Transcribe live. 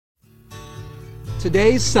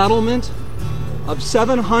Today's settlement of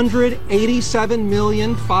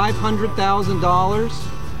 $787,500,000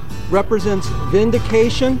 represents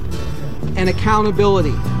vindication and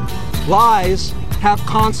accountability. Lies have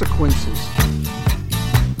consequences.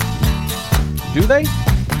 Do they?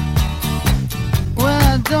 Well,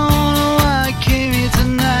 I don't know why I came here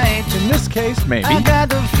tonight. In this case, maybe. I got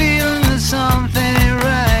the feeling that something ain't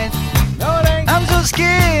right. No, it ain't. I'm so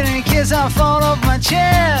scared in case I fall off my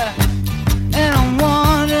chair. And I'm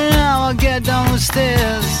wondering how I'll get down the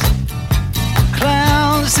stairs.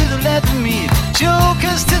 Clowns to the left of me,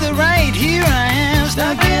 jokers to the right. Here I am,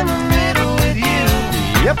 stuck in the middle with you.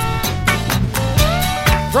 Yep.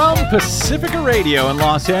 From Pacifica Radio in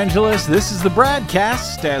Los Angeles, this is the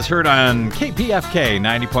BradCast, as heard on KPFK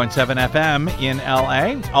 90.7 FM in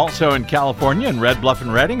LA. Also in California in Red Bluff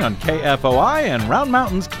and Redding on KFOI and Round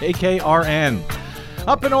Mountains KKRN.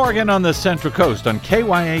 Up in Oregon on the Central Coast on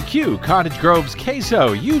KYAQ, Cottage Grove's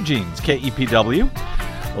KSO, Eugene's KEPW,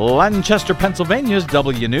 Lancaster, Pennsylvania's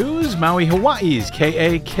W News, Maui, Hawaii's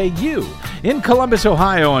KAKU, in Columbus,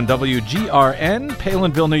 Ohio on WGRN,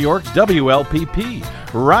 Palinville, New York's WLPP,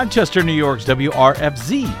 Rochester, New York's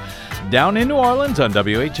WRFZ, down in New Orleans on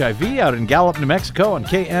WHIV, out in Gallup, New Mexico on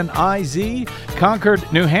KNIZ, Concord,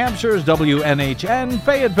 New Hampshire's WNHN,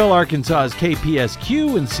 Fayetteville, Arkansas's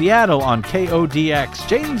KPSQ, in Seattle on KODX,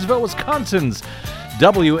 Janesville, Wisconsin's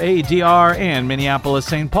WADR, and Minneapolis,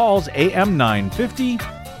 St. Paul's AM 950.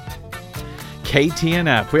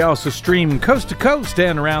 KTNF. We also stream coast to coast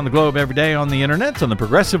and around the globe every day on the internet on the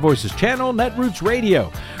Progressive Voices channel, Netroots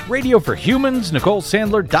Radio, Radio for Humans,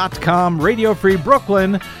 NicoleSandler.com, Radio Free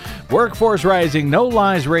Brooklyn, Workforce Rising, No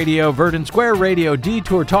Lies Radio, Verdant Square Radio,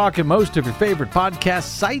 Detour Talk, and most of your favorite podcast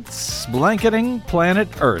sites blanketing planet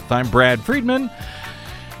Earth. I'm Brad Friedman,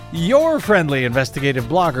 your friendly investigative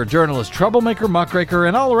blogger, journalist, troublemaker, muckraker,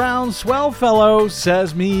 and all-around swell fellow,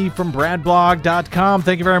 says me from bradblog.com.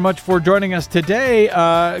 Thank you very much for joining us today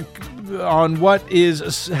on what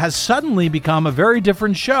has suddenly become a very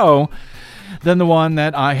different show than the one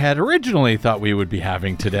that I had originally thought we would be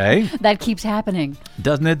having today. That keeps happening.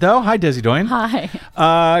 Doesn't it, though? Hi, Desi Doyen.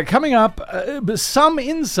 Hi. Coming up, some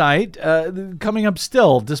insight, coming up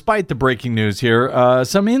still, despite the breaking news here,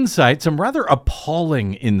 some insight, some rather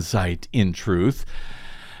appalling insight, in truth,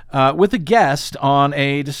 with a guest on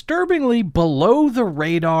a disturbingly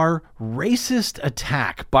below-the-radar racist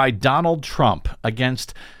attack by Donald Trump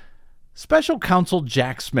against Special Counsel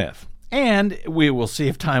Jack Smith. And we will see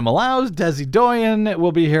if time allows. Desi Doyen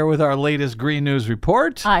will be here with our latest Green News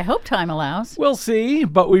report. I hope time allows. We'll see,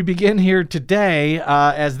 but we begin here today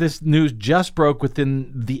as this news just broke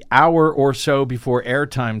within the hour or so before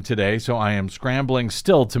airtime today, so I am scrambling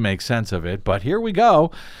still to make sense of it. But here we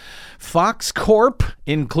go. Fox Corp,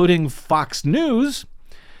 including Fox News,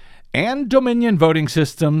 and Dominion Voting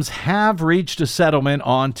Systems have reached a settlement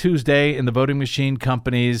on Tuesday in the voting machine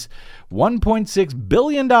company's $1.6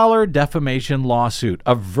 billion defamation lawsuit,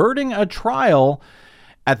 averting a trial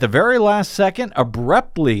at the very last second,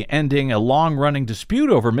 abruptly ending a long-running dispute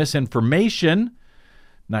over misinformation.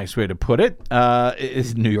 Nice way to put it.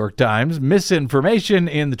 Is New York Times. Misinformation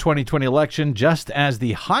in the 2020 election, just as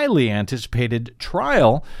the highly anticipated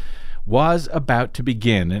trial was about to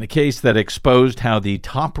begin, in a case that exposed how the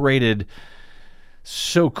top-rated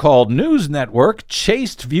so-called news network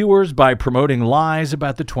chased viewers by promoting lies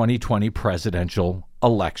about the 2020 presidential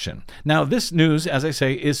election. Now, this news, as I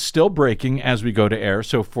say, is still breaking as we go to air,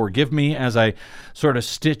 so forgive me as I sort of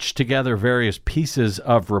stitch together various pieces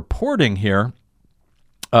of reporting here,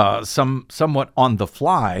 somewhat on the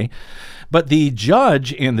fly. But the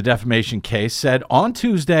judge in the defamation case said on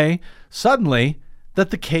Tuesday, suddenly, that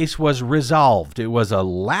the case was resolved. It was a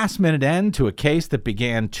last-minute end to a case that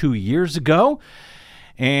began 2 years ago.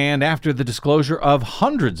 And after the disclosure of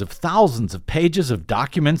hundreds of thousands of pages of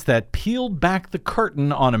documents that peeled back the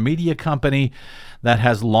curtain on a media company that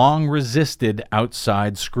has long resisted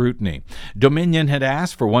outside scrutiny. Dominion had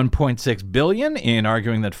asked for $1.6 billion in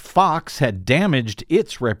arguing that Fox had damaged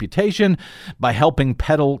its reputation by helping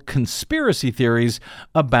peddle conspiracy theories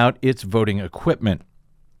about its voting equipment.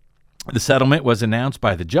 The settlement was announced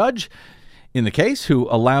by the judge in the case, who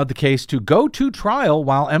allowed the case to go to trial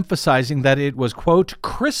while emphasizing that it was, quote,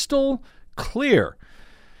 crystal clear.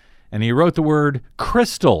 And he wrote the word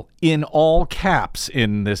crystal in all caps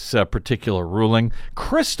in this particular ruling.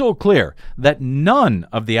 Crystal clear that none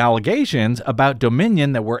of the allegations about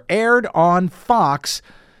Dominion that were aired on Fox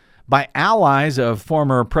by allies of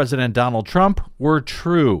former President Donald Trump were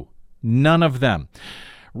true. None of them.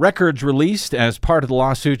 Records released as part of the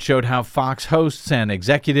lawsuit showed how Fox hosts and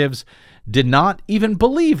executives did not even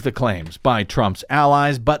believe the claims by Trump's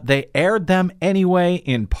allies, but they aired them anyway,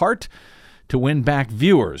 in part to win back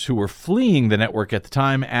viewers who were fleeing the network at the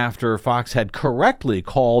time after Fox had correctly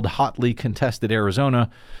called hotly contested Arizona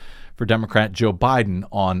for Democrat Joe Biden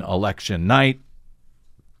on election night.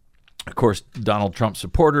 Of course, Donald Trump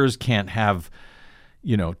supporters can't have,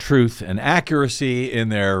 truth and accuracy in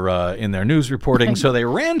their news reporting, so they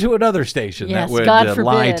ran to another station that would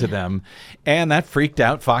lie to them, and that freaked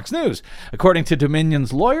out Fox News. According to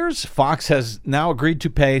Dominion's lawyers, Fox has now agreed to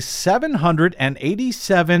pay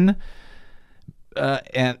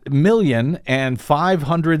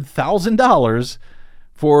 $787,500,000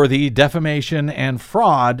 for the defamation and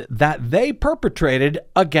fraud that they perpetrated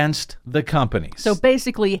against the companies. So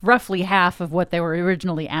basically, roughly half of what they were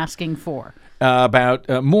originally asking for. About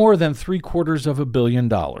more than $750 million.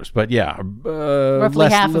 But yeah.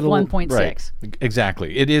 Roughly half of 1.6. Right,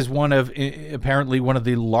 exactly. It is apparently one of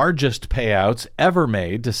the largest payouts ever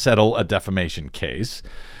made to settle a defamation case.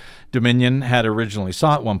 Dominion had originally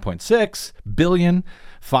sought $1.6 billion.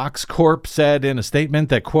 Fox Corp said in a statement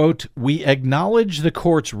that, quote, "We acknowledge the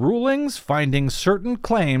court's rulings finding certain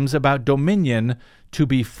claims about Dominion to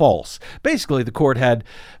be false." Basically, the court had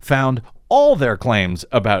found all their claims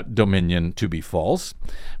about Dominion to be false.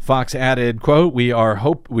 Fox added, quote, we are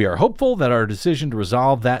hopeful that our decision to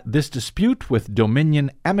resolve this dispute with Dominion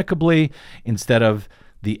amicably instead of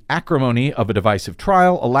the acrimony of a divisive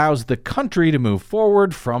trial allows the country to move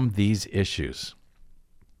forward from these issues."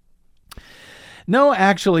 No,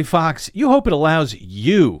 actually, Fox, you hope it allows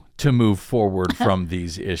you to move forward from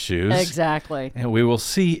these issues. Exactly. And we will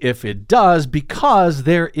see if it does, because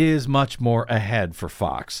there is much more ahead for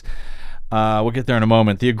Fox. We'll get there in a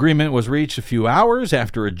moment. The agreement was reached a few hours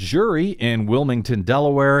after a jury in Wilmington,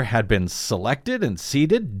 Delaware, had been selected and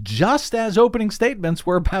seated just as opening statements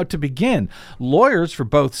were about to begin. Lawyers for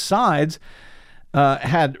both sides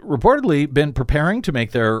had reportedly been preparing to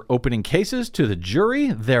make their opening cases to the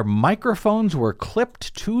jury. Their microphones were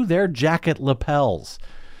clipped to their jacket lapels.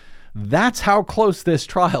 That's how close this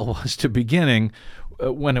trial was to beginning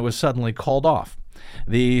when it was suddenly called off.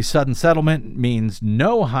 The sudden settlement means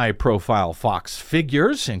no high-profile Fox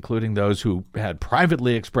figures, including those who had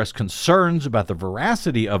privately expressed concerns about the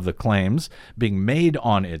veracity of the claims being made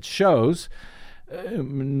on its shows.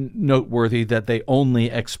 Noteworthy that they only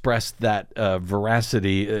expressed that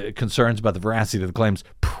concerns about the veracity of the claims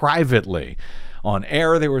privately. On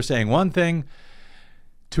air, they were saying one thing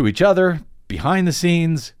to each other, behind the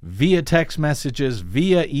scenes, via text messages,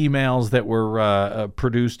 via emails that were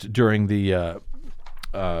produced during the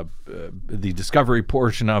discovery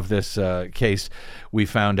portion of this case. We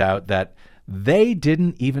found out that they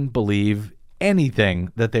didn't even believe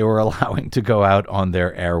anything that they were allowing to go out on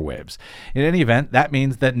their airwaves. In any event, that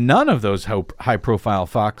means that none of those high-profile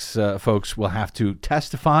Fox folks will have to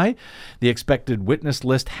testify. The expected witness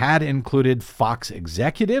list had included Fox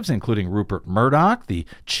executives, including Rupert Murdoch, the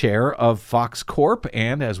chair of Fox Corp,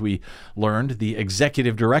 and, as we learned, the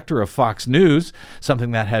executive director of Fox News,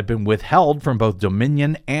 something that had been withheld from both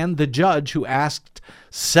Dominion and the judge, who asked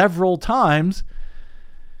several times,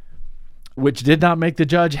 which did not make the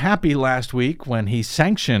judge happy last week when he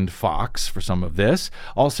sanctioned Fox for some of this.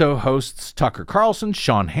 Also, hosts Tucker Carlson,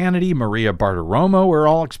 Sean Hannity, Maria Bartiromo were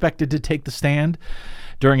all expected to take the stand.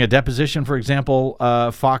 During a deposition, for example,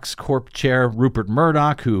 Fox Corp chair Rupert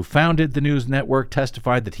Murdoch, who founded the news network,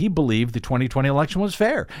 testified that he believed the 2020 election was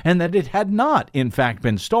fair and that it had not, in fact,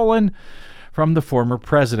 been stolen from the former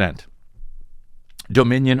president.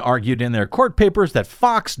 Dominion argued in their court papers that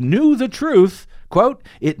Fox knew the truth. Quote,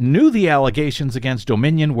 it knew the allegations against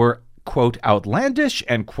Dominion were, quote, outlandish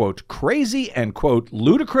and, quote, crazy and, quote,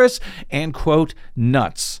 ludicrous and, quote,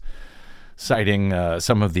 nuts, citing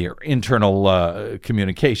some of the internal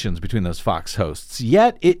communications between those Fox hosts.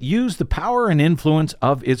 Yet it used the power and influence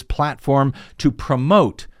of its platform to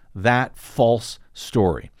promote that false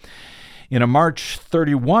story. In a March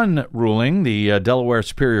 31 ruling, the Delaware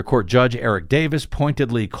Superior Court Judge Eric Davis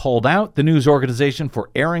pointedly called out the news organization for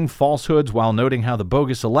airing falsehoods while noting how the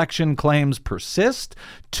bogus election claims persist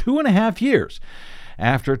 2.5 years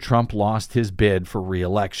after Trump lost his bid for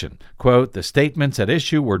re-election. Quote, the statements at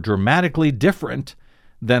issue were dramatically different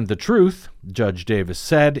than the truth, Judge Davis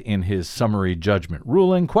said in his summary judgment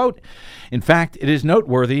ruling. Quote, in fact, it is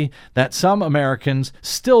noteworthy that some Americans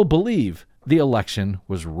still believe the election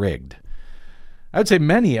was rigged. I would say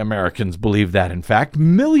many Americans believe that, in fact.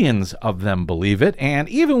 Millions of them believe it. And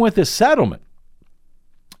even with this settlement,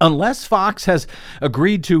 unless Fox has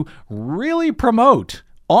agreed to really promote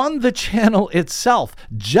on the channel itself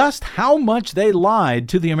just how much they lied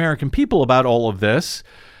to the American people about all of this,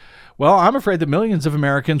 Well, I'm afraid that millions of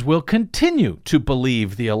Americans will continue to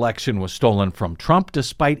believe the election was stolen from Trump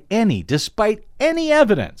despite any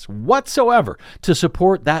evidence whatsoever to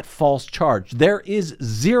support that false charge. There is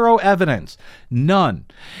zero evidence, none.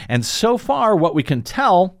 And so far, what we can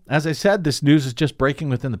tell, as I said, this news is just breaking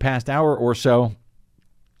within the past hour or so.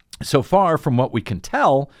 So far, from what we can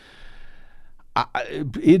tell,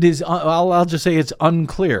 it is. I'll just say it's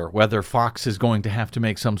unclear whether Fox is going to have to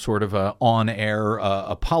make some sort of a on-air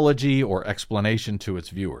apology or explanation to its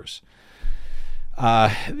viewers.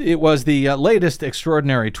 It was the latest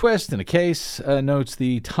extraordinary twist in a case, notes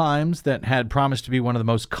the Times, that had promised to be one of the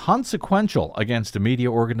most consequential against a media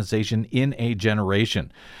organization in a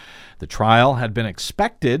generation. The trial had been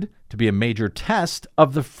expected to be a major test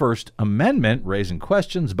of the First Amendment, raising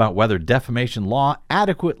questions about whether defamation law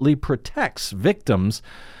adequately protects victims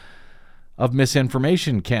of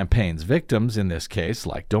misinformation campaigns. Victims, in this case,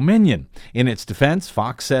 like Dominion. In its defense,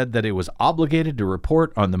 Fox said that it was obligated to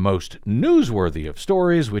report on the most newsworthy of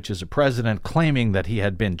stories, which is a president claiming that he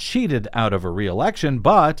had been cheated out of a re-election.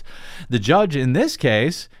 But the judge in this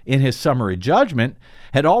case, in his summary judgment,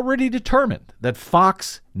 had already determined that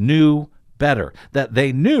Fox knew better, that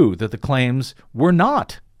they knew that the claims were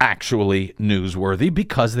not actually newsworthy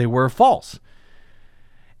because they were false.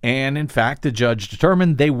 And in fact, the judge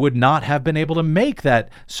determined they would not have been able to make that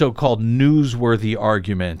so-called newsworthy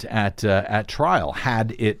argument at trial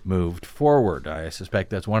had it moved forward. I suspect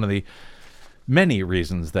that's one of the many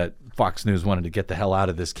reasons that Fox News wanted to get the hell out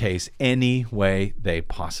of this case any way they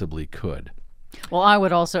possibly could. Well, I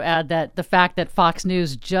would also add that the fact that Fox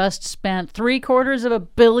News just spent $750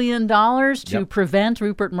 million to prevent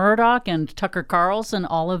Rupert Murdoch and Tucker Carlson,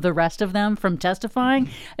 all of the rest of them, from testifying,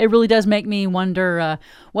 it really does make me wonder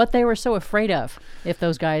what they were so afraid of if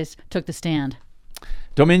those guys took the stand.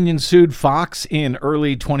 Dominion sued Fox in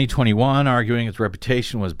early 2021, arguing its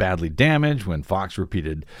reputation was badly damaged when Fox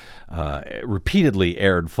repeatedly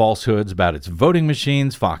aired falsehoods about its voting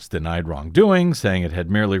machines. Fox denied wrongdoing, saying it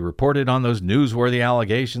had merely reported on those newsworthy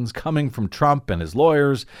allegations coming from Trump and his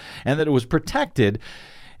lawyers, and that it was protected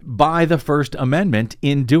by the First Amendment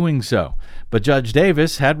in doing so. But Judge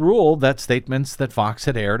Davis had ruled that statements that Fox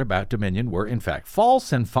had aired about Dominion were in fact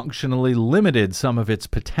false and functionally limited some of its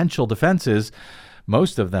potential defenses,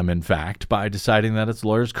 most of them, in fact, by deciding that its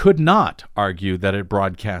lawyers could not argue that it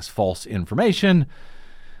broadcast false information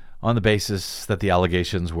on the basis that the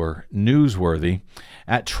allegations were newsworthy.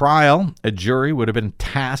 At trial, a jury would have been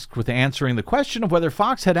tasked with answering the question of whether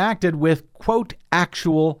Fox had acted with, quote,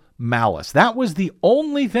 actual malice. That was the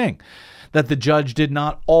only thing that the judge did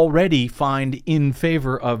not already find in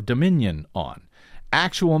favor of Dominion on.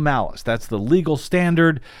 Actual malice. That's the legal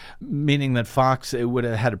standard, meaning that Fox would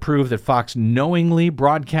have had to prove that Fox knowingly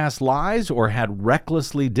broadcast lies or had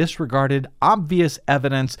recklessly disregarded obvious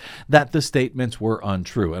evidence that the statements were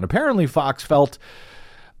untrue. And apparently Fox felt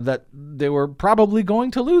that they were probably going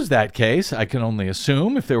to lose that case. I can only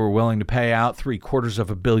assume, if they were willing to pay out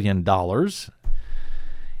 $750 million. In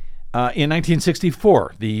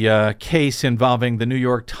 1964, the case involving the New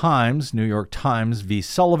York Times v.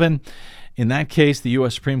 Sullivan. In that case, the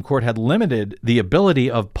U.S. Supreme Court had limited the ability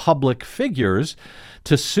of public figures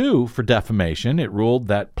to sue for defamation. It ruled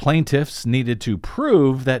that plaintiffs needed to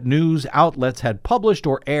prove that news outlets had published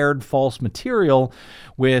or aired false material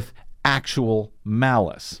with actual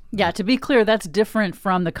malice. Yeah, to be clear, that's different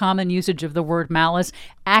from the common usage of the word malice.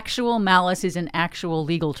 Actual malice is an actual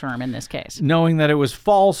legal term in this case. Knowing that it was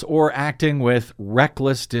false or acting with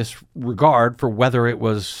reckless disregard for whether it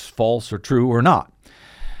was false or true or not.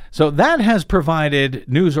 So that has provided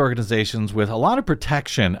news organizations with a lot of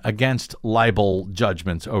protection against libel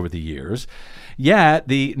judgments over the years. Yet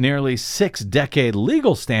the nearly 6-decade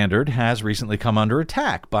legal standard has recently come under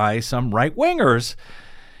attack by some right-wingers,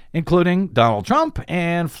 including Donald Trump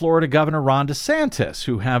and Florida Governor Ron DeSantis,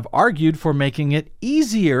 who have argued for making it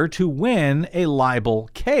easier to win a libel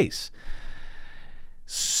case.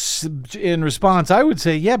 In response, I would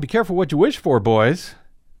say, yeah, be careful what you wish for, boys.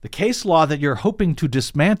 The case law that you're hoping to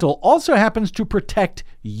dismantle also happens to protect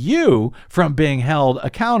you from being held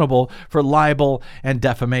accountable for libel and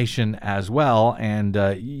defamation as well, and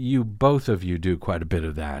both of you do quite a bit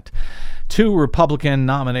of that. 2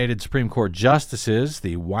 Republican-nominated Supreme Court justices,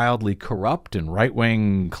 the wildly corrupt and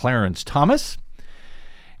right-wing Clarence Thomas,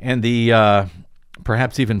 and the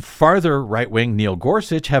perhaps even farther right-wing Neil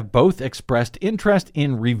Gorsuch, have both expressed interest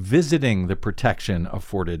in revisiting the protection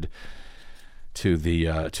afforded to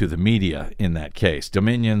the media in that case.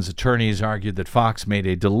 Dominion's attorneys argued that Fox made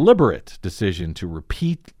a deliberate decision to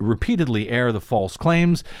repeatedly air the false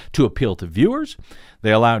claims to appeal to viewers.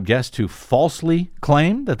 They allowed guests to falsely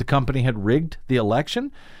claim that the company had rigged the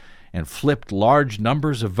election, and flipped large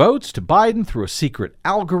numbers of votes to Biden through a secret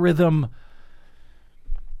algorithm.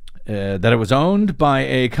 That it was owned by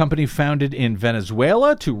a company founded in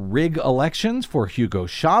Venezuela to rig elections for Hugo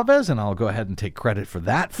Chavez, and I'll go ahead and take credit for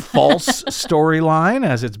that false storyline,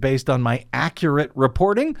 as it's based on my accurate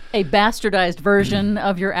reporting. A bastardized version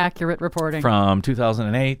of your accurate reporting. From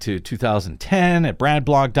 2008 to 2010 at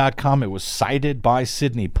bradblog.com, it was cited by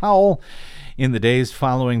Sidney Powell in the days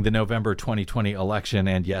following the November 2020 election,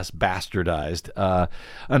 and yes, bastardized.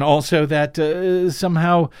 And also that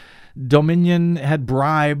somehow Dominion had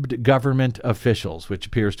bribed government officials, which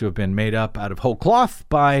appears to have been made up out of whole cloth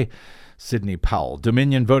by Sidney Powell.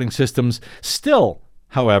 Dominion Voting Systems still,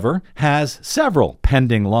 however, has several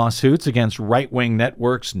pending lawsuits against right-wing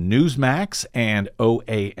networks Newsmax and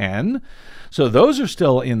OAN. So those are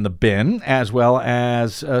still in the bin, as well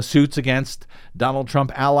as suits against Donald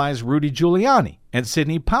Trump allies Rudy Giuliani and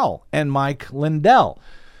Sidney Powell and Mike Lindell,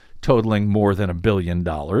 totaling more than $1 billion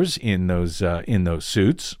in those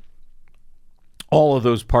suits. All of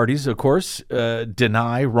those parties, of course,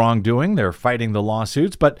 deny wrongdoing. They're fighting the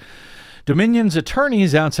lawsuits. But Dominion's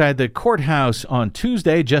attorneys outside the courthouse on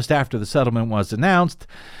Tuesday, just after the settlement was announced,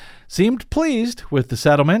 seemed pleased with the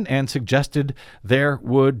settlement and suggested there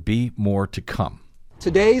would be more to come.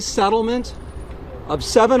 Today's settlement of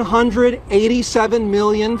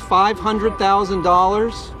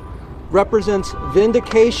 $787,500,000 represents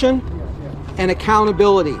vindication and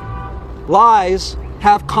accountability. Lies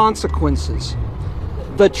have consequences.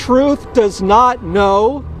 The truth does not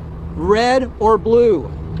know red or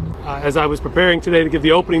blue. As I was preparing today to give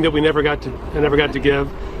the opening that I never got to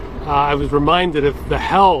give, I was reminded of the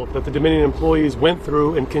hell that the Dominion employees went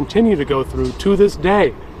through and continue to go through to this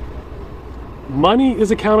day. Money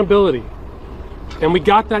is accountability, and we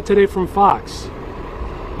got that today from Fox.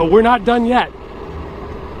 But we're not done yet.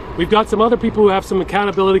 We've got some other people who have some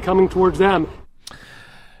accountability coming towards them.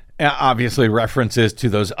 Obviously, references to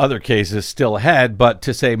those other cases still ahead, but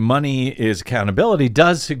to say money is accountability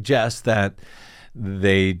does suggest that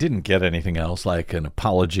they didn't get anything else like an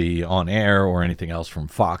apology on air or anything else from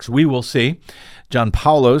Fox. We will see. John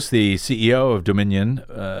Paulos, the CEO of Dominion,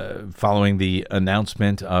 following the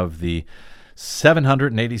announcement of the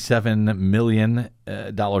 $787 million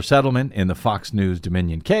settlement in the Fox News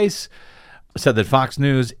Dominion case, said that Fox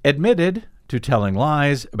News admitted to telling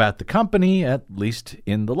lies about the company, at least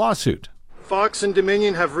in the lawsuit. Fox and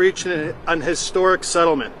Dominion have reached an historic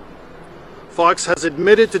settlement. Fox has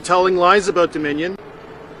admitted to telling lies about Dominion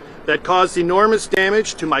that caused enormous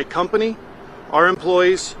damage to my company, our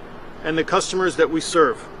employees, and the customers that we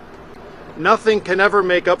serve. Nothing can ever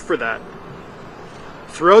make up for that.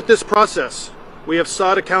 Throughout this process, we have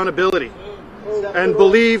sought accountability and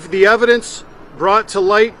believe the evidence brought to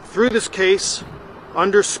light through this case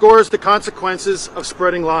underscores the consequences of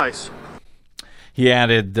spreading lies. He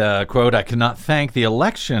added, quote, "I cannot thank the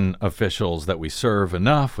election officials that we serve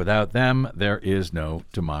enough. Without them, there is no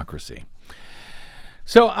democracy."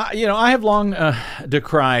 So, I have long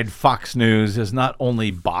decried Fox News as not only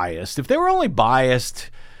biased. If they were only biased,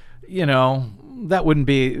 that wouldn't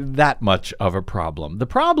be that much of a problem. The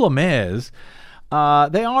problem is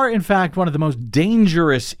they are, in fact, one of the most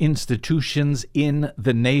dangerous institutions in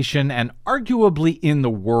the nation and arguably in the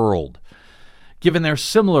world, given their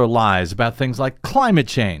similar lies about things like climate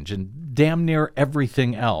change and damn near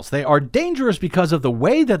everything else. They are dangerous because of the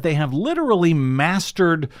way that they have literally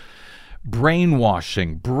mastered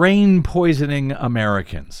brainwashing, brain poisoning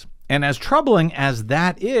Americans. And as troubling as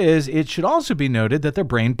that is, it should also be noted that their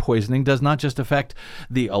brain poisoning does not just affect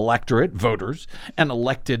the electorate, voters, and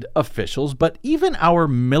elected officials, but even our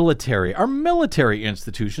military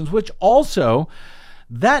institutions, which also,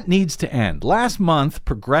 that needs to end. Last month,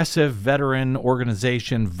 progressive veteran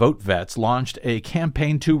organization Vote Vets launched a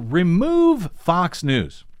campaign to remove Fox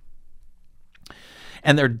News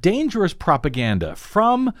and their dangerous propaganda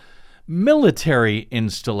from military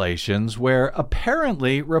installations where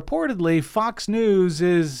apparently, reportedly, Fox News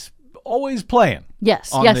is always playing.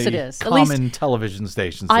 Yes, it is. Common television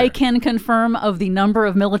stations. I can confirm of the number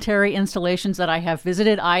of military installations that I have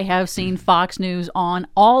visited. I have seen Fox News on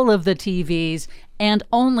all of the TVs and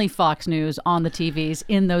only Fox News on the TVs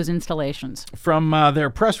in those installations. From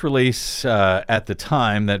their press release at the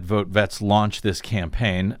time that Vote Vets launched this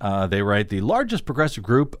campaign, they write, "The largest progressive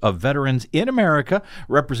group of veterans in America,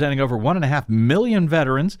 representing over 1.5 million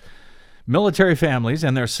veterans, military families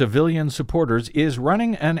and their civilian supporters is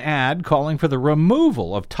running an ad calling for the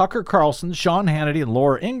removal of Tucker Carlson, Sean Hannity, and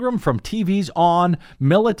Laura Ingraham from TVs on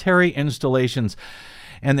military installations.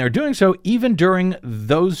 And they're doing so even during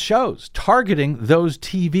those shows, targeting those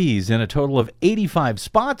TVs in a total of 85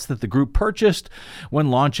 spots that the group purchased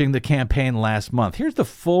when launching the campaign last month. Here's the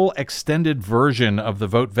full extended version of the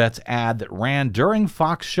Vote Vets ad that ran during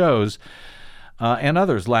Fox shows and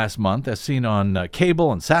others last month, as seen on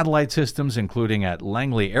cable and satellite systems, including at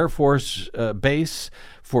Langley Air Force Base,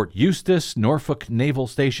 Fort Eustis, Norfolk Naval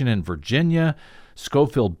Station in Virginia,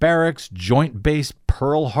 Schofield Barracks, Joint Base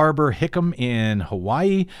Pearl Harbor Hickam in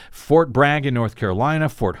Hawaii, Fort Bragg in North Carolina,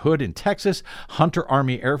 Fort Hood in Texas, Hunter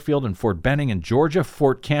Army Airfield and Fort Benning in Georgia,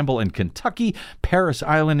 Fort Campbell in Kentucky, Parris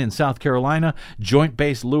Island in South Carolina, Joint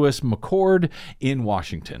Base Lewis McChord in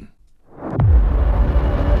Washington.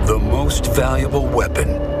 The most valuable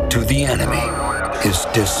weapon to the enemy is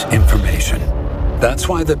disinformation. That's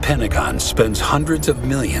why the Pentagon spends hundreds of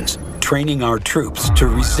millions training our troops to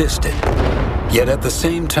resist it. Yet at the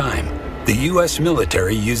same time, the U.S.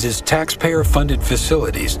 military uses taxpayer-funded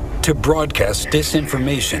facilities to broadcast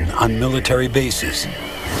disinformation on military bases,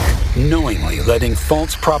 knowingly letting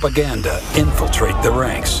false propaganda infiltrate the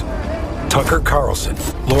ranks. Tucker Carlson,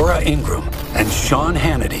 Laura Ingraham, and Sean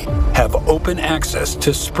Hannity have open access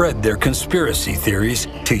to spread their conspiracy theories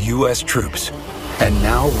to U.S. troops. And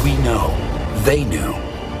now we know they knew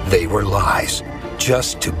they were lies,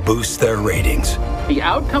 just to boost their ratings. The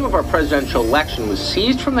outcome of our presidential election was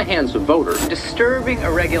seized from the hands of voters. Disturbing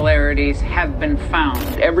irregularities have been found.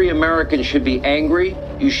 Every American should be angry.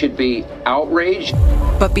 You should be outraged.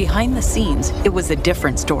 But behind the scenes, it was a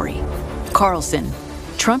different story. Carlson,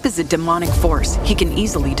 Trump is a demonic force. He can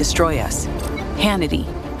easily destroy us. Hannity,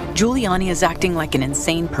 Giuliani is acting like an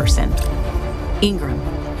insane person.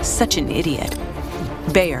 Ingraham, such an idiot.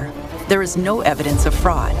 Bayer, there is no evidence of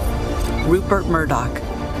fraud. Rupert Murdoch,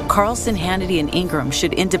 Carlson, Hannity, and Ingraham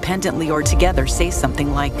should independently or together say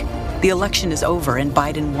something like, the election is over and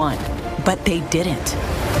Biden won. But they didn't,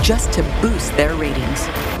 just to boost their ratings.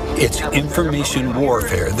 It's information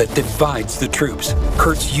warfare that divides the troops,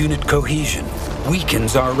 hurts unit cohesion,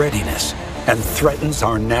 weakens our readiness, and threatens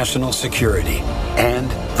our national security.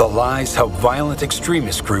 And the lies how violent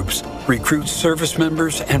extremist groups recruit service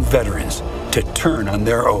members and veterans to turn on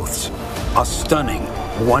their oaths. A stunning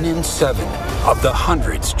 1 in 7 of the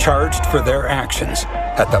hundreds charged for their actions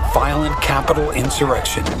at the violent Capitol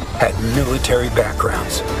insurrection had military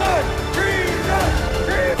backgrounds.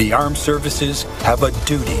 The armed services have a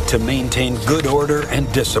duty to maintain good order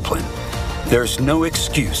and discipline. There's no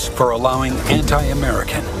excuse for allowing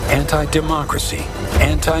anti-American, anti-democracy,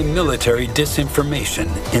 anti-military disinformation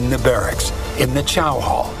in the barracks, in the chow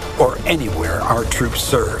hall, or anywhere our troops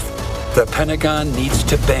serve. The Pentagon needs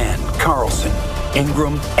to ban Carlson,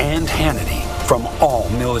 Ingraham, and Hannity from all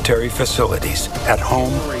military facilities at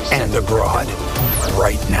home and abroad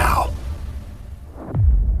right now.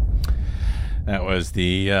 That was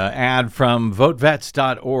the ad from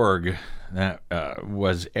votevets.org that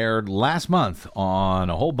was aired last month on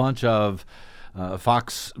a whole bunch of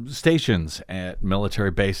Fox stations at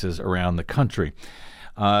military bases around the country.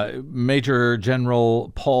 Major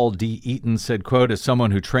General Paul D. Eaton said, quote, as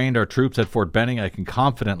someone who trained our troops at Fort Benning, I can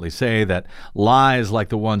confidently say that lies like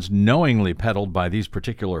the ones knowingly peddled by these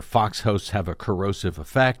particular Fox hosts have a corrosive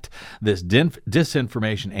effect. This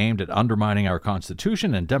disinformation aimed at undermining our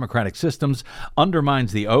Constitution and democratic systems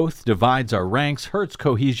undermines the oath, divides our ranks, hurts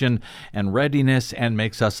cohesion and readiness, and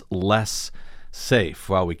makes us less safe.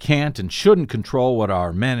 While we can't and shouldn't control what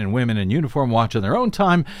our men and women in uniform watch on their own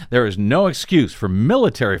time, there is no excuse for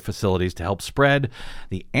military facilities to help spread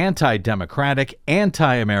the anti-democratic,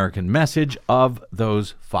 anti-American message of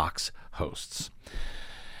those Fox hosts.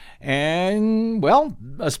 And, well,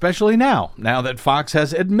 especially now that Fox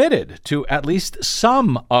has admitted to at least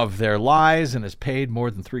some of their lies and has paid more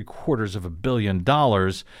than $750 million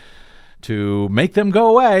to make them go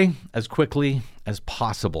away as quickly as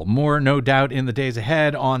possible. More, no doubt, in the days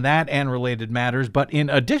ahead on that and related matters. But in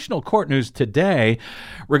additional court news today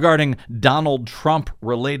regarding Donald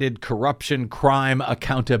Trump-related corruption, crime,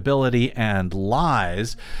 accountability, and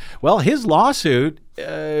lies, well, his lawsuit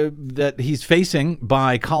that he's facing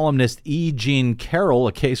by columnist E. Jean Carroll,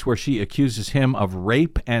 a case where she accuses him of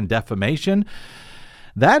rape and defamation,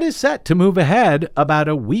 that is set to move ahead about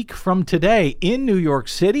a week from today in New York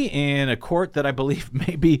City in a court that I believe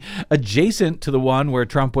may be adjacent to the one where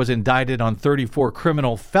Trump was indicted on 34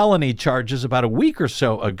 criminal felony charges about a week or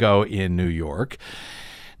so ago in New York.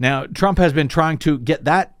 Now, Trump has been trying to get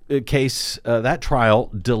that case, that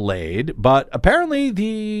trial delayed, but apparently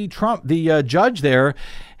the judge there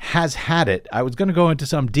has had it. I was going to go into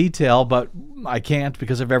some detail, but I can't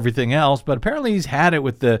because of everything else. But apparently he's had it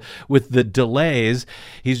with the delays.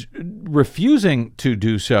 He's refusing to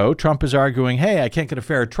do so. Trump is arguing, hey, I can't get a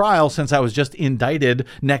fair trial since I was just indicted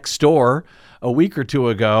next door a week or two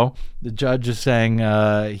ago. The judge is saying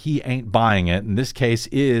he ain't buying it, and this case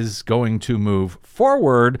is going to move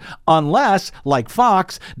forward unless, like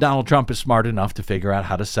Fox, Donald Trump is smart enough to figure out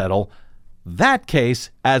how to settle that case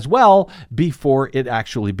as well before it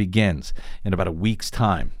actually begins in about a week's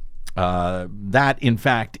time. That, in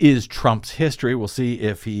fact, is Trump's history. We'll see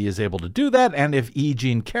if he is able to do that and if E.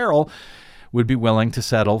 Jean Carroll would be willing to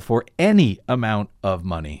settle for any amount of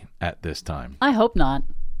money at this time. I hope not.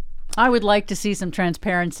 I would like to see some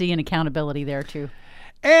transparency and accountability there, too.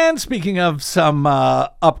 And speaking of some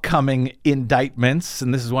upcoming indictments,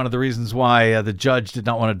 and this is one of the reasons why the judge did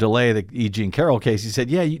not want to delay the E. Jean Carroll case. He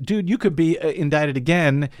said, yeah, dude, you could be indicted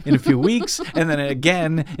again in a few weeks and then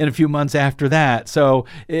again in a few months after that. So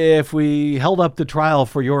if we held up the trial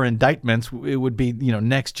for your indictments, it would be,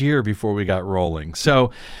 next year before we got rolling.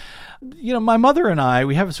 So, my mother and I,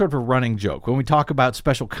 we have a sort of a running joke when we talk about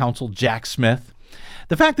special counsel Jack Smith.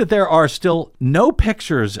 The fact that there are still no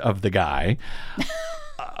pictures of the guy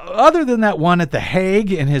other than that one at The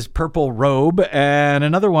Hague in his purple robe and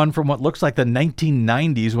another one from what looks like the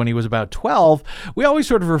 1990s when he was about 12, we always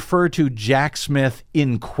sort of refer to Jack Smith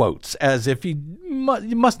in quotes as if he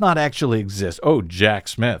must not actually exist. Oh, Jack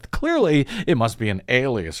Smith. Clearly, it must be an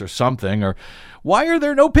alias or something. Or why are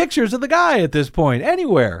there no pictures of the guy at this point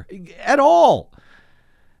anywhere at all?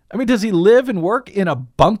 I mean, does he live and work in a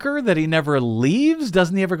bunker that he never leaves?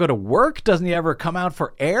 Doesn't he ever go to work? Doesn't he ever come out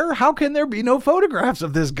for air? How can there be no photographs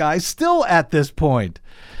of this guy still at this point?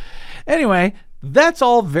 Anyway, that's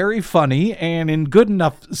all very funny and in good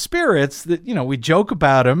enough spirits that, we joke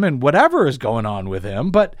about him and whatever is going on with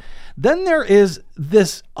him. But then there is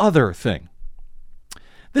this other thing.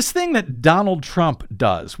 This thing that Donald Trump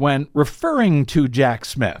does when referring to Jack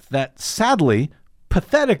Smith that sadly,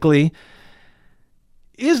 pathetically,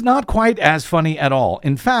 is not quite as funny at all.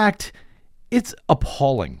 In fact, it's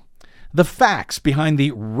appalling. The facts behind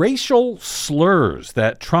the racial slurs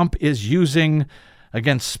that Trump is using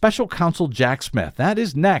against special counsel Jack Smith. That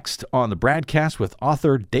is next on the BradCast with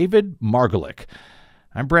author David Margolick.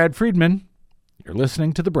 I'm Brad Friedman. You're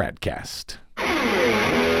listening to the BradCast.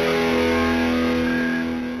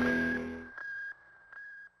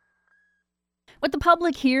 What the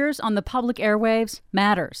public hears on the public airwaves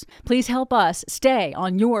matters. Please help us stay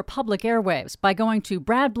on your public airwaves by going to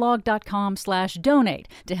bradblog.com/donate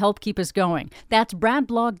to help keep us going. That's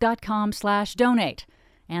bradblog.com/donate.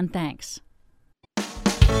 And thanks. You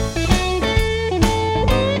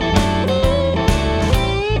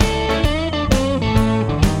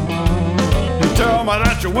tell me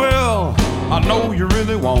that you will, I know you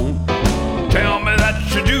really won't. Tell me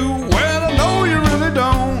that you do, well, I know you really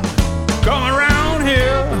don't. Come around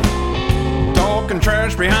here, talking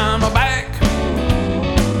trash behind my back.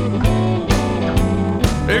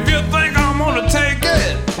 If you think I'm gonna take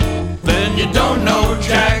it, then you don't know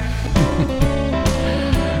Jack.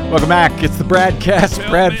 Welcome back. It's the BradCast.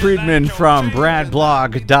 Brad Friedman from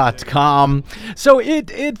bradblog.com. So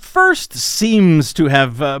it first seems to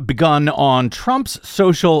have begun on Trump's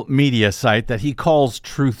social media site that he calls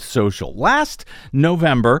Truth Social. Last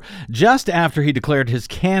November, just after he declared his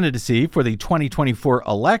candidacy for the 2024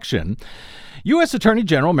 election, U.S. Attorney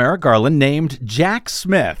General Merrick Garland named Jack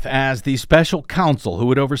Smith as the special counsel who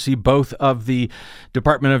would oversee both of the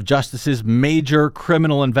Department of Justice's major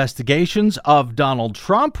criminal investigations of Donald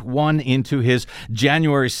Trump, one into his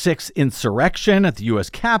January 6th insurrection at the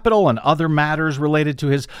U.S. Capitol and other matters related to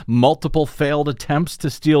his multiple failed attempts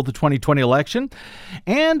to steal the 2020 election,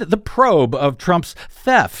 and the probe of Trump's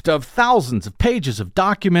theft of thousands of pages of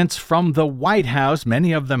documents from the White House,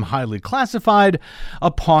 many of them highly classified,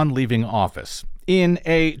 upon leaving office. In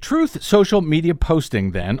a Truth social media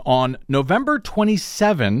posting then on November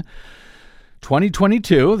 27,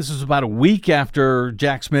 2022, this was about a week after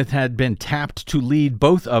Jack Smith had been tapped to lead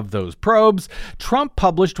both of those probes, Trump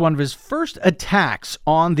published one of his first attacks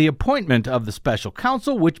on the appointment of the special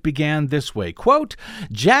counsel, which began this way, quote,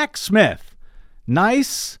 Jack Smith,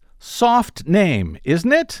 nice, soft name,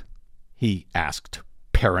 isn't it? He asked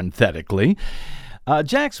parenthetically.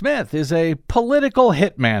 Jack Smith is a political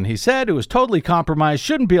hitman, he said, who is totally compromised,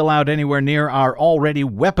 shouldn't be allowed anywhere near our already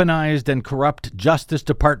weaponized and corrupt Justice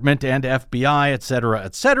Department and FBI, etc.,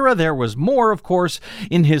 etc. There was more, of course,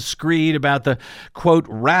 in his screed about the, quote,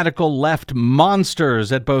 radical left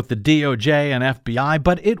monsters at both the DOJ and FBI,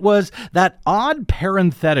 but it was that odd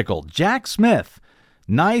parenthetical, Jack Smith.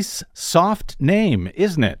 Nice, soft name,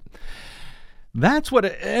 isn't it? That's what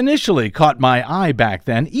initially caught my eye back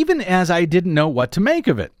then, even as I didn't know what to make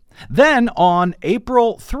of it. Then on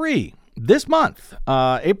April 3, this month,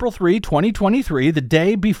 April 3, 2023, the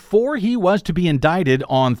day before he was to be indicted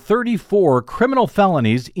on 34 criminal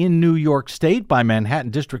felonies in New York State by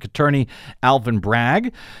Manhattan District Attorney Alvin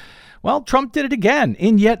Bragg, well, Trump did it again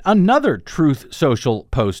in yet another Truth Social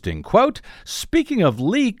posting. Quote, "Speaking of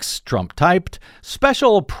leaks," Trump typed,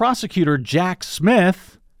 "Special Prosecutor Jack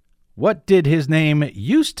Smith, what did his name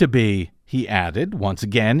used to be?" He added, once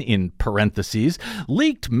again in parentheses,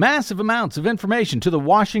 leaked massive amounts of information to the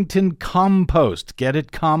Washington Compost. Get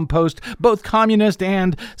it? Compost, both communist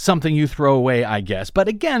and something you throw away, I guess. But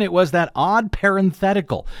again, it was that odd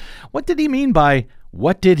parenthetical. What did he mean by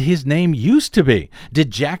what did his name used to be? Did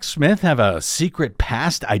Jack Smith have a secret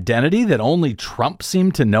past identity that only Trump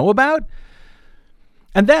seemed to know about?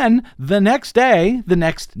 And then the next day, the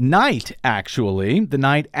next night, actually, the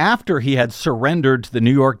night after he had surrendered to the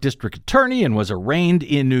New York District Attorney and was arraigned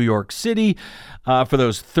in New York City for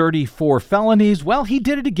those 34 felonies, well, he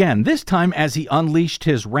did it again, this time as he unleashed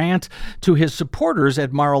his rant to his supporters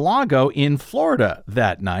at Mar-a-Lago in Florida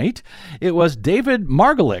that night. It was David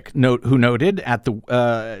Margolick who noted at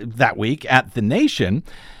that week at The Nation.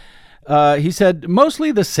 He said,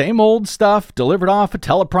 mostly the same old stuff, delivered off a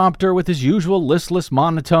teleprompter with his usual listless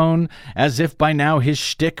monotone, as if by now his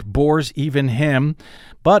shtick bores even him.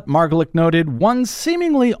 But Margolick noted one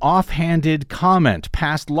seemingly offhanded comment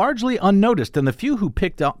passed largely unnoticed, and the few who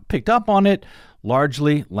picked up on it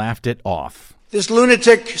largely laughed it off. This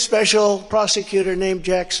lunatic special prosecutor named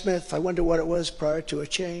Jack Smith, I wonder what it was prior to a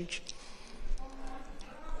change,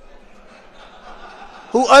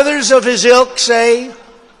 who others of his ilk say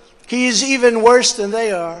he's even worse than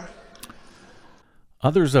they are.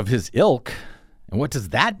 Others of his ilk? And what does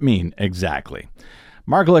that mean exactly?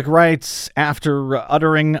 Margolick writes, after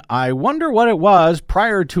uttering, I wonder what it was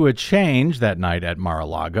prior to a change that night at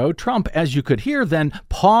Mar-a-Lago, Trump, as you could hear, then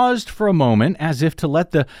paused for a moment as if to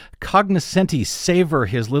let the cognoscenti savor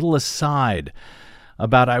his little aside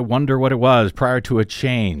about I wonder what it was prior to a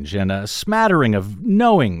change, and a smattering of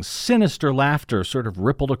knowing, sinister laughter sort of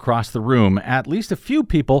rippled across the room. At least a few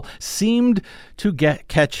people seemed to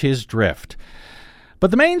catch his drift. But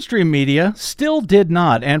the mainstream media still did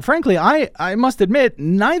not, and frankly, I must admit,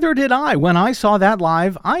 neither did I when I saw that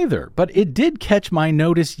live either. But it did catch my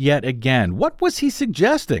notice yet again. What was he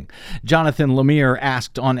suggesting? Jonathan Lemire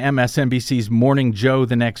asked on MSNBC's Morning Joe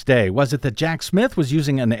the next day. Was it that Jack Smith was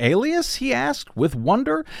using an alias, he asked, with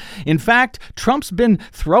wonder? In fact, Trump's been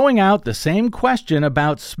throwing out the same question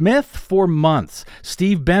about Smith for months.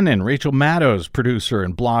 Steve Bannon, Rachel Maddow's producer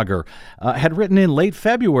and blogger, had written in late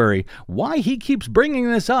February, why he keeps bringing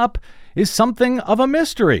this up is something of a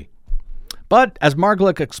mystery. But as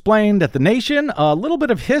Margolick explained at The Nation, a little bit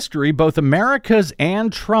of history, both America's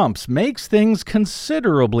and Trump's, makes things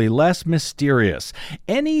considerably less mysterious.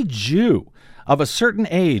 Any Jew of a certain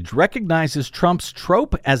age recognizes Trump's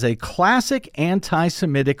trope as a classic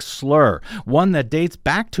anti-Semitic slur, one that dates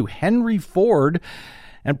back to Henry Ford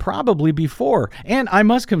and probably before. And I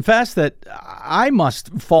must confess that I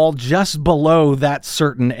must fall just below that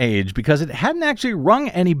certain age, because it hadn't actually rung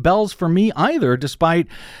any bells for me either, despite,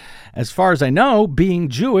 as far as I know, being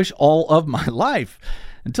Jewish all of my life,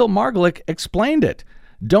 until Margolick explained it.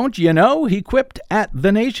 Don't you know, he quipped at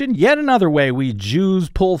The Nation, yet another way we Jews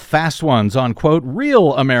pull fast ones on, quote,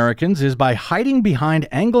 real Americans is by hiding behind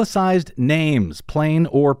anglicized names, plain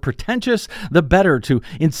or pretentious, the better to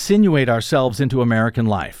insinuate ourselves into American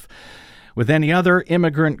life. With any other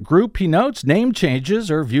immigrant group, he notes, name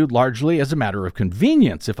changes are viewed largely as a matter of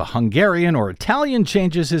convenience. If a Hungarian or Italian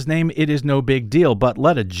changes his name, it is no big deal, but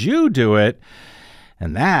let a Jew do it,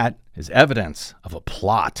 and that is evidence of a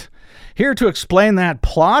plot. Here to explain that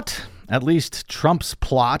plot, at least Trump's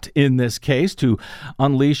plot in this case, to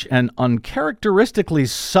unleash an uncharacteristically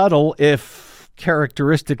subtle, if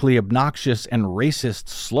characteristically obnoxious and racist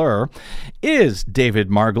slur, is David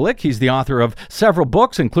Margolick. He's the author of several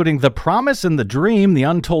books, including The Promise and the Dream, The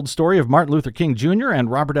Untold Story of Martin Luther King Jr. and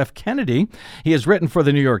Robert F. Kennedy. He has written for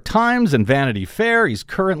the New York Times and Vanity Fair. He's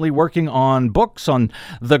currently working on books on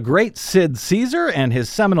the great Sid Caesar and his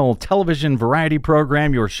seminal television variety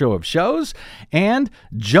program, Your Show of Shows, and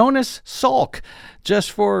Jonas Salk.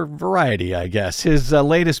 Just for variety, I guess. His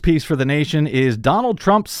latest piece for The Nation is Donald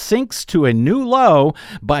Trump Sinks to a New Low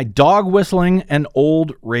by dog whistling an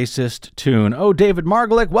old racist tune. Oh, David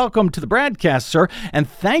Margolick, welcome to the BradCast, sir. And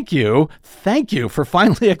thank you for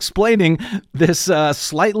finally explaining this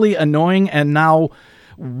slightly annoying and now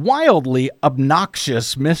wildly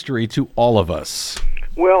obnoxious mystery to all of us.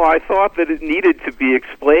 Well, I thought that it needed to be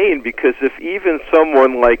explained, because if even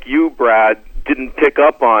someone like you, Brad, didn't pick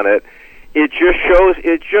up on it. It just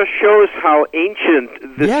shows how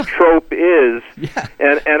ancient this trope is,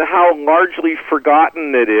 and how largely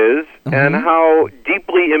forgotten it is, and how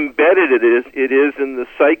deeply embedded it is in the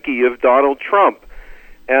psyche of Donald Trump.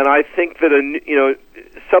 And I think that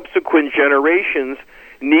subsequent generations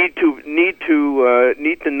need to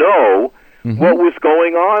know what was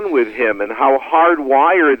going on with him and how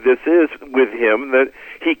hardwired this is with him, that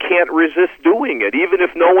he can't resist doing it, even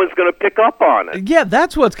if no one's going to pick up on it. Yeah,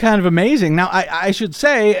 that's what's kind of amazing. Now, I should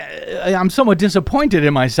say I'm somewhat disappointed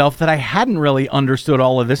in myself that I hadn't really understood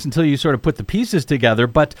all of this until you sort of put the pieces together.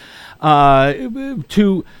 But in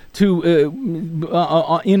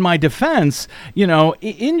my defense,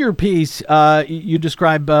 in your piece, you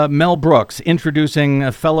describe Mel Brooks introducing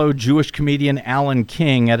a fellow Jewish comedian Alan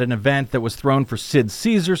King at an event that was thrown for Sid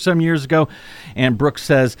Caesar some years ago. And Brooks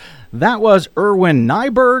says, "That was Erwin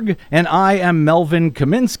Nyberg, and I am Melvin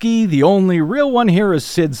Kaminsky. The only real one here is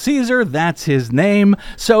Sid Caesar. That's his name."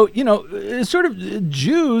 So, sort of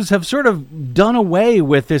Jews have sort of done away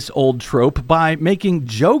with this old trope by making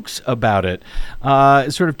jokes about it,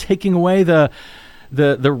 sort of taking away the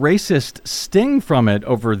racist sting from it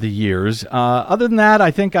over the years. Other than that,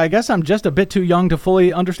 I guess I'm just a bit too young to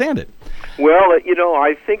fully understand it. Well,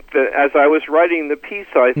 I think that as I was writing the piece,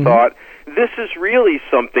 I thought, this is really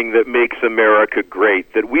something that makes America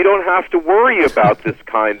great, that we don't have to worry about this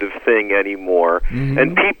kind of thing anymore,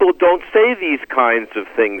 and people don't say these kinds of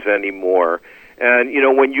things anymore. And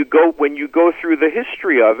when you go through the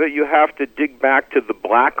history of it, you have to dig back to the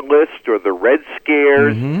Blacklist or the Red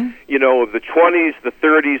Scares, of the 20s, the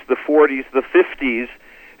 30s, the 40s, the 50s,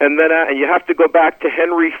 and then you have to go back to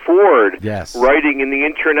Henry Ford, writing in the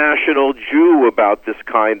International Jew about this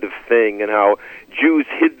kind of thing and how Jews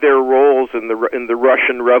hid their roles in the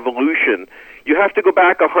Russian Revolution. You have to go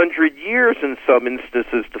back 100 years in some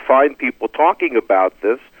instances to find people talking about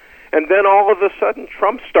this. And then all of a sudden,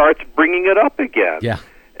 Trump starts bringing it up again. Yeah.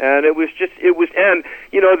 And there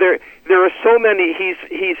are so many,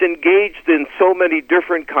 he's engaged in so many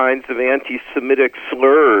different kinds of anti-Semitic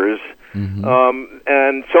slurs,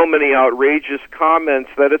 and so many outrageous comments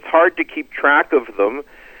that it's hard to keep track of them.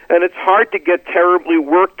 And it's hard to get terribly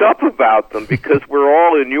worked up about them because we're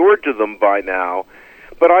all inured to them by now.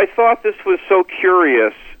 But I thought this was so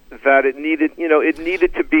curious that it needed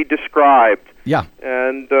to be described. Yeah.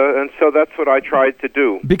 And so that's what I tried to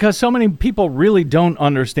do. Because so many people really don't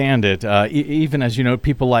understand it, even as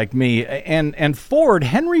people like me. And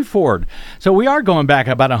Henry Ford. So we are going back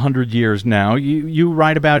about 100 years now. You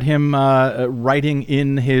write about him writing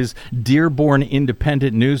in his Dearborn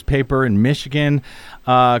Independent newspaper in Michigan,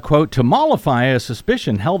 quote, "To mollify a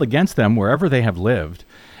suspicion held against them wherever they have lived.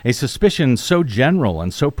 A suspicion so general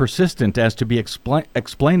and so persistent as to be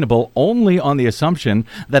explainable only on the assumption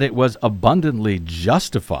that it was abundantly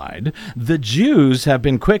justified, the Jews have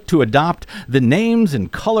been quick to adopt the names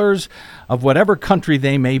and colors of whatever country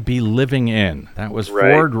they may be living in." That was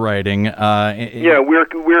Ford writing.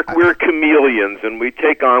 We're chameleons, and we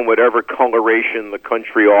take on whatever coloration the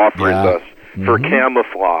country offers us for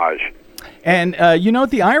camouflage. And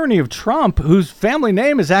the irony of Trump, whose family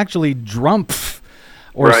name is actually Drumpf,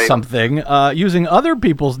 or something, using other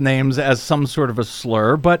people's names as some sort of a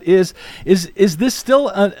slur. But is this still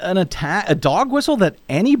an attack, a dog whistle that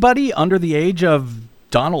anybody under the age of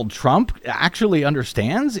Donald Trump actually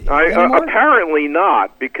understands anymore? Apparently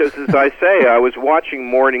not, because as I say, I was watching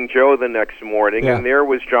Morning Joe the next morning, and there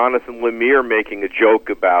was Jonathan Lemire making a joke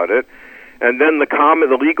about it. And then the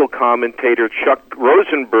legal commentator Chuck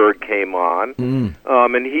Rosenberg came on,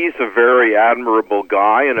 and he's a very admirable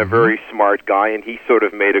guy and a very smart guy, and he sort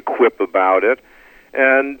of made a quip about it.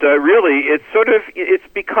 And really, it's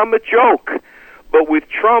become a joke. But with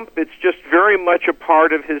Trump, it's just very much a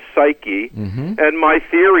part of his psyche. And my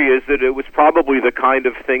theory is that it was probably the kind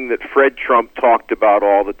of thing that Fred Trump talked about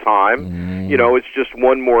all the time. It's just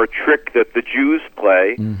one more trick that the Jews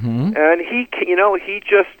play. And he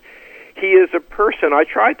is a person, I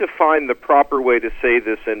tried to find the proper way to say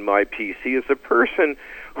this in my piece, he is a person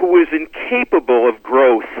who is incapable of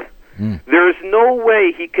growth. There is no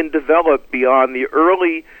way he can develop beyond the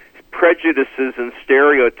early prejudices and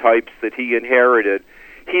stereotypes that he inherited.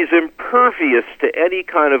 He's impervious to any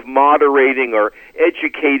kind of moderating or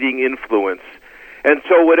educating influence. And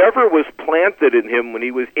so whatever was planted in him when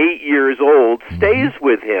he was 8 years old stays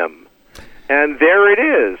with him. And there it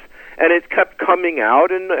is. And it kept coming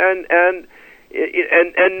out, and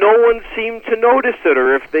no one seemed to notice it,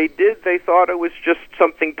 or if they did, they thought it was just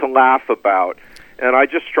something to laugh about. And I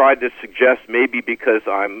just tried to suggest, maybe because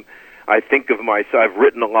I think of myself, I've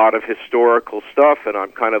written a lot of historical stuff, and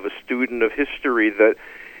I'm kind of a student of history, that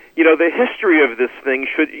the history of this thing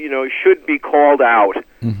should be called out,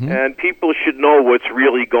 and people should know what's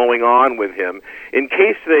really going on with him. In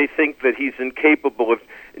case they think that he's incapable of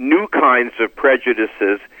new kinds of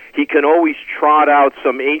prejudices, he can always trot out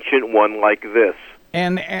some ancient one like this.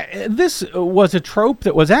 And this was a trope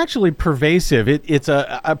that was actually pervasive. It's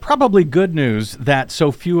a probably good news that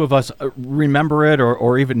so few of us remember it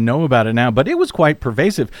or even know about it now, but it was quite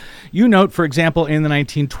pervasive. You note, for example, in the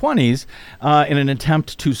 1920s, in an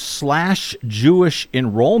attempt to slash Jewish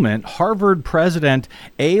enrollment, Harvard President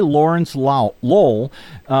A. Lawrence Lowell,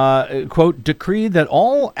 quote, decreed that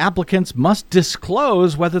all applicants must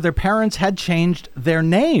disclose whether their parents had changed their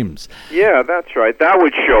names. Yeah, that's right. That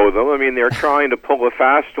would show them. I mean, they're trying to pull a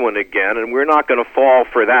fast one again, and we're not going to fall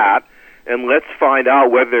for that. And let's find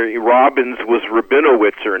out whether Robbins was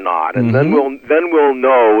Rabinowitz or not, and then we'll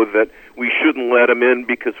know that we shouldn't let him in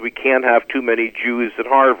because we can't have too many Jews at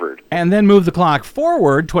Harvard. And then move the clock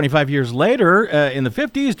forward 25 years later, in the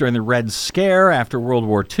 50s, during the Red Scare after World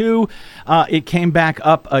War II, it came back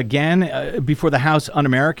up again before the House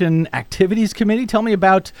Un-American Activities Committee. Tell me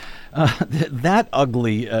about that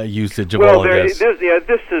ugly usage of all of this.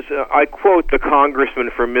 This is, I quote the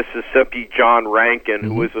congressman from Mississippi, John Rankin,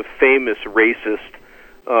 who was a famous racist,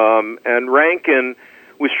 and Rankin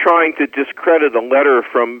was trying to discredit a letter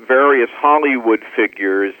from various Hollywood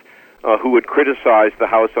figures who had criticized the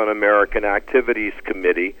House Un-American Activities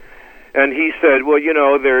Committee. And he said, well,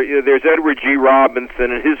 there's Edward G.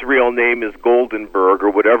 Robinson, and his real name is Goldenberg,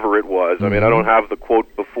 or whatever it was. I mean, I don't have the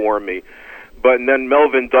quote before me. But and then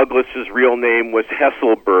Melvin Douglas's real name was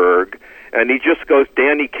Hesselberg. And he just goes,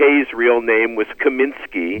 Danny Kaye's real name was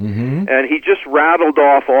Kaminsky. And he just rattled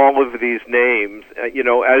off all of these names,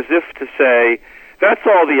 as if to say, that's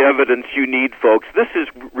all the evidence you need, folks. This is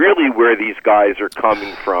really where these guys are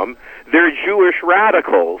coming from. They're Jewish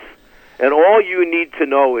radicals. And all you need to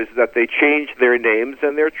know is that they changed their names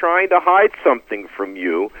and they're trying to hide something from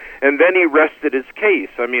you. And then he rested his case.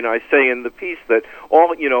 I mean, I say in the piece that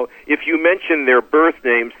if you mention their birth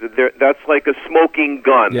names, that's like a smoking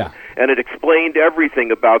gun. Yeah. And it explained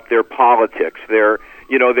everything about their politics. They're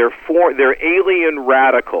alien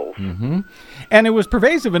radicals. And it was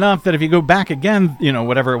pervasive enough that if you go back again,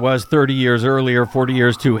 whatever it was, 30 years earlier, 40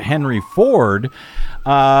 years to Henry Ford,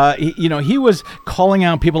 he was calling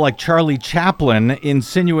out people like Charlie Chaplin,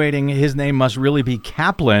 insinuating his name must really be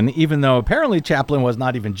Kaplan, even though apparently Chaplin was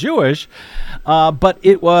not even Jewish. But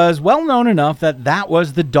it was well known enough that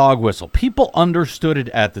was the dog whistle. People understood it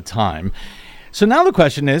at the time. So now the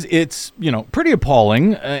question is, it's, pretty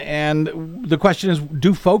appalling, and the question is,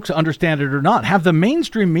 do folks understand it or not? Have the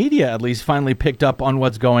mainstream media at least finally picked up on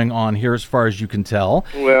what's going on here as far as you can tell?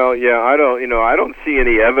 Well, yeah, I don't see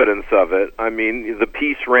any evidence of it. I mean, the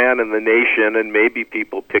piece ran in The Nation, and maybe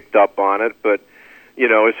people picked up on it, but,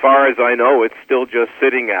 as far as I know, it's still just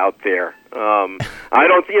sitting out there. I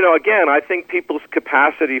don't, again, I think people's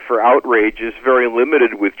capacity for outrage is very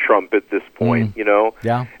limited with Trump at this point,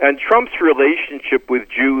 Yeah. And Trump's relationship with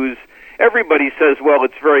Jews, everybody says, well,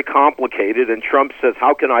 it's very complicated, and Trump says,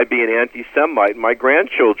 how can I be an anti-Semite? My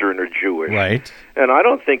grandchildren are Jewish. Right. And I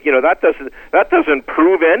don't think, that doesn't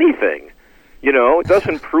prove anything. It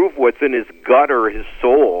doesn't prove what's in his gut or his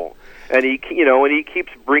soul. And he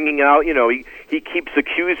keeps bringing out, he keeps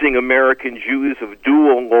accusing American Jews of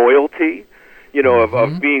dual loyalty,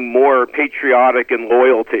 of being more patriotic and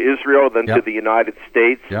loyal to Israel than to the United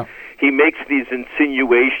States. Yep. He makes these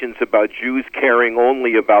insinuations about Jews caring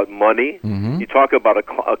only about money. You talk about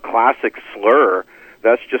a classic slur.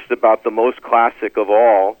 That's just about the most classic of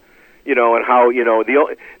all. And how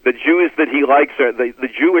the Jews that he likes are the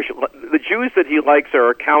Jews that he likes are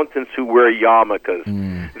accountants who wear yarmulkes.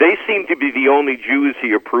 They seem to be the only Jews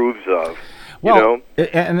he approves of. Well,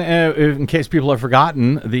 and in case people have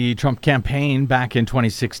forgotten, the Trump campaign back in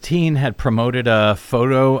 2016 had promoted a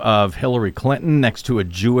photo of Hillary Clinton next to a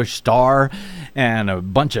Jewish star and a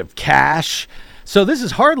bunch of cash. So this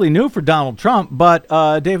is hardly new for Donald Trump, but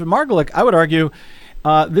David Margolick, I would argue,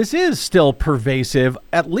 this is still pervasive,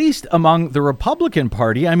 at least among the Republican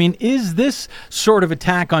Party. I mean, is this sort of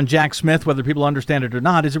attack on Jack Smith, whether people understand it or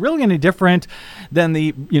not, is it really any different than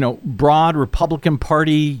the, broad Republican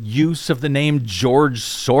Party use of the name George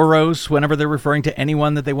Soros whenever they're referring to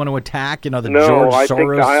anyone that they want to attack? George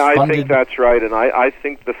Soros. I think that's right, and I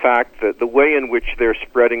think the fact that the way in which they're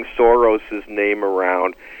spreading Soros's name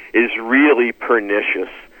around is really pernicious.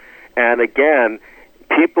 And again,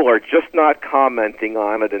 people are just not commenting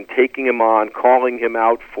on it and taking him on, calling him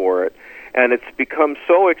out for it. And it's become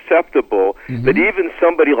so acceptable that even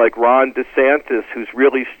somebody like Ron DeSantis, who's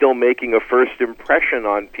really still making a first impression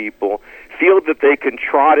on people, feel that they can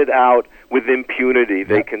trot it out with impunity.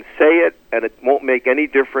 They can say it, and it won't make any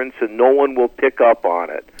difference, and no one will pick up on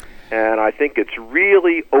it. And I think it's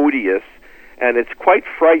really odious, and it's quite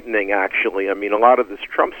frightening, actually. I mean, a lot of this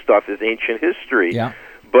Trump stuff is ancient history. Yeah.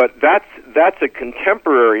 But that's a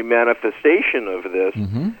contemporary manifestation of this,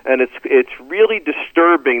 and it's really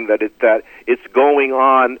disturbing that it's going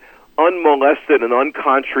on unmolested and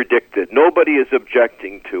uncontradicted. Nobody is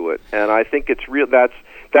objecting to it, and I think it's real.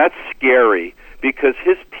 That's scary because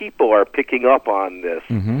his people are picking up on this,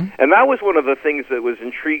 and that was one of the things that was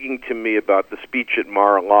intriguing to me about the speech at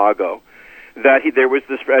Mar-a-Lago. That there was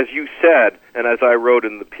this, as you said, and as I wrote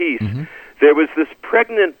in the piece. There was this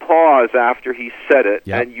pregnant pause after he said it,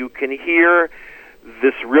 and you can hear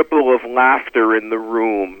this ripple of laughter in the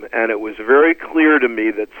room, and it was very clear to me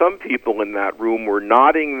that some people in that room were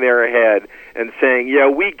nodding their head and saying, yeah,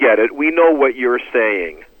 we get it, we know what you're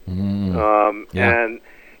saying. And,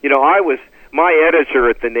 you know, my editor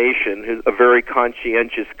at The Nation, who's a very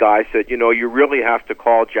conscientious guy, said, you know, you really have to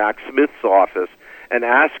call Jack Smith's office and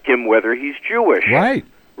ask him whether he's Jewish.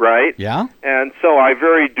 Right? Yeah. And so I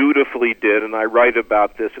very dutifully did, and I write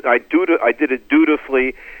about this. I did it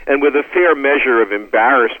dutifully and with a fair measure of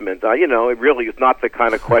embarrassment. You know, it really is not the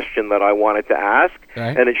kind of question that I wanted to ask,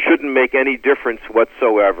 and it shouldn't make any difference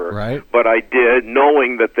whatsoever. Right. But I did,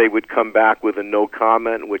 knowing that they would come back with a no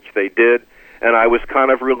comment, which they did, and I was kind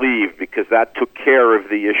of relieved because that took care of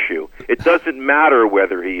the issue. It doesn't matter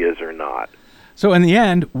whether he is or not. So in the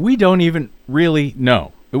end, we don't even really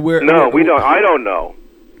know. We don't. I don't know.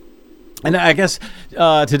 And I guess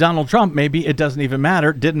to Donald Trump, maybe it doesn't even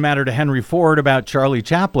matter. It didn't matter to Henry Ford about Charlie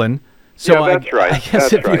Chaplin. So yeah, that's right. I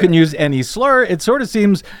guess if you can use any slur, it sort of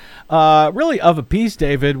seems really of a piece,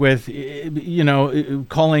 David, with, you know,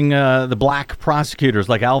 calling the black prosecutors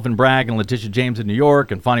like Alvin Bragg and Letitia James in New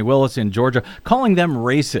York and Fonnie Willis in Georgia, calling them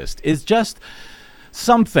racist is just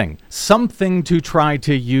something to try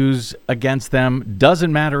to use against them.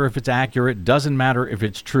 Doesn't matter if it's accurate, doesn't matter if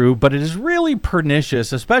it's true, but it is really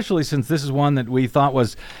pernicious, especially since this is one that we thought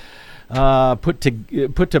was put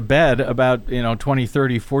to bed about 20,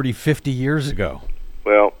 30, 40, 50 years ago.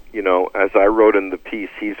 Well, you know, as I wrote in the piece,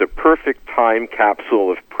 he's a perfect time capsule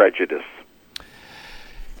of prejudice.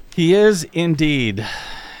 He is indeed.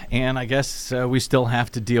 And I guess we still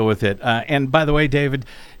have to deal with it. And by the way, David,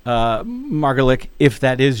 Margolick, if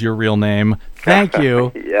that is your real name, thank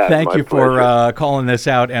you. Thank you for calling this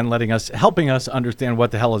out and helping us understand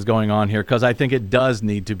what the hell is going on here, because I think it does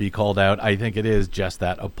need to be called out. I think it is just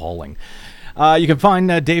that appalling. You can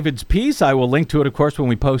find David's piece. I will link to it, of course, when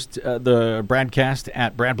we post the BradCast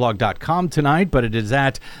at bradblog.com tonight, but it is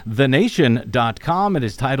at thenation.com. It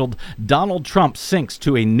is titled Donald Trump Sinks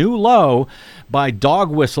to a New Low by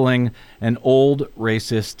Dog Whistling an Old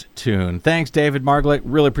Racist Tune. Thanks, David Margolick.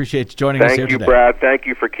 Really appreciate you joining us here today. Thank you, Brad. Thank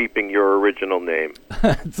you for keeping your original name.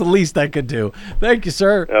 It's the least I could do. Thank you,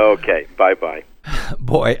 sir. Okay. Bye-bye.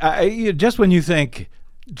 Boy, just when you think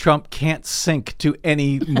Trump can't sink to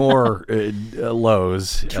any more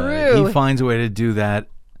lows. True. He finds a way to do that.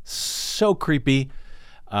 So creepy.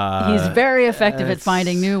 He's very effective at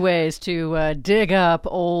finding new ways to dig up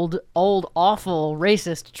old, awful,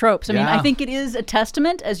 racist tropes. I mean, I think it is a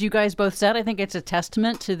testament, as you guys both said, I think it's a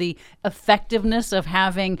testament to the effectiveness of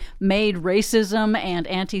having made racism and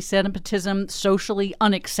anti-Semitism socially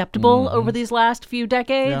unacceptable over these last few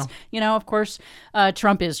decades. Yeah. You know, of course,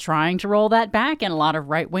 Trump is trying to roll that back, and a lot of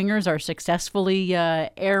right-wingers are successfly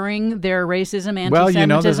airing their racism, anti-Semitism. Well, you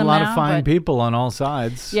know, there's a lot now, of fine people on all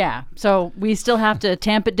sides. Yeah, so we still have to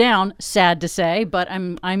tamp it down, sad to say, but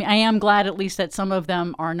I am glad at least that some of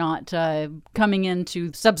them are not coming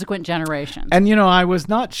into subsequent generations. And, you know, I was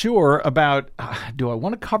not sure about, do I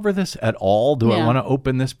want to cover this at all? Do I want to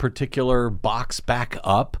open this particular box back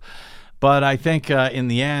up? But I think in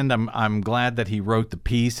the end, I'm glad that he wrote the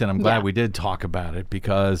piece, and I'm glad we did talk about it,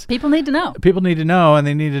 because people need to know. People need to know, and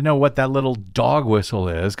they need to know what that little dog whistle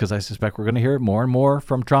is, because I suspect we're going to hear it more and more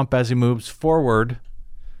from Trump as he moves forward.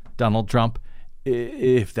 Donald Trump,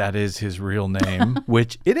 if that is his real name,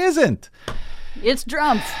 which it isn't. It's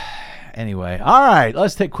Trump. Anyway, all right,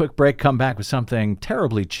 let's take a quick break, come back with something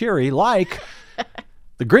terribly cheery like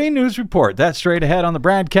the Green News Report. That's straight ahead on the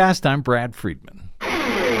BradCast. I'm Brad Friedman.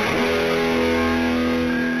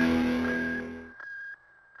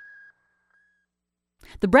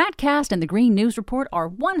 The BradCast and the Green News Report are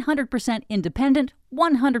 100% independent,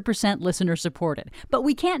 100% listener supported. But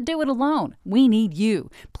we can't do it alone. We need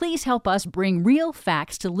you. Please help us bring real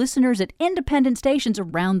facts to listeners at independent stations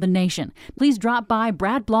around the nation. Please drop by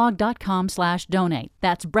bradblog.com/donate.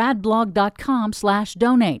 That's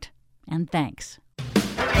bradblog.com/donate. And thanks.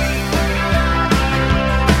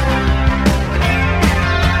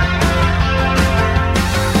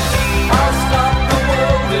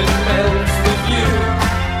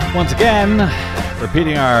 Once again,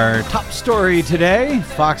 repeating our top story today,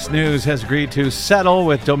 Fox News has agreed to settle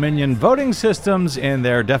with Dominion Voting Systems in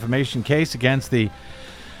their defamation case against the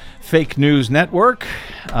fake news network.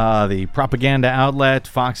 The propaganda outlet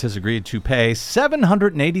Fox has agreed to pay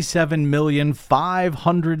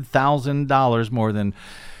 $787,500,000, more than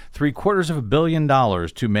 $750 million,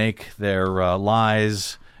 to make their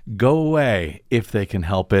lies go away if they can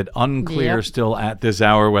help it. Unclear still at this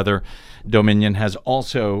hour whether Dominion has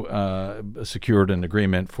also secured an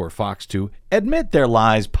agreement for Fox to admit their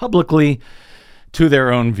lies publicly to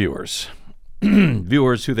their own viewers.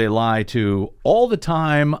 Viewers who they lie to all the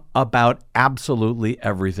time about absolutely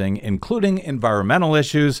everything, including environmental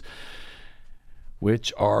issues,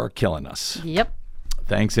 which are killing us. Yep.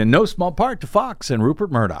 Thanks in no small part to Fox and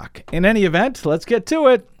Rupert Murdoch. In any event, let's get to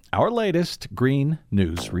it. Our latest Green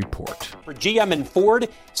News Report. For GM and Ford,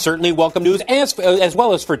 certainly welcome news, as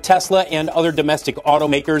well as for Tesla and other domestic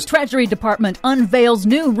automakers. Treasury Department unveils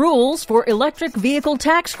new rules for electric vehicle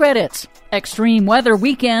tax credits. Extreme weather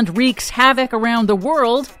weekend wreaks havoc around the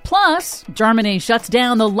world. Plus, Germany shuts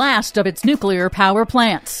down the last of its nuclear power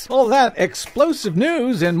plants. All that explosive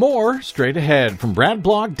news and more straight ahead from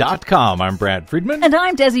BradBlog.com. I'm Brad Friedman. And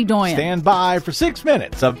I'm Desi Doyen. Stand by for 6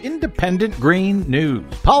 minutes of independent green news,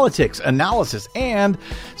 politics, analysis, and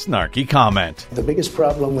snarky comment. The biggest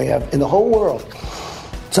problem we have in the whole world,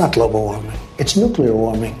 it's not global warming, it's nuclear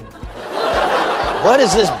warming. What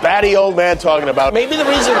is this batty old man talking about? Maybe the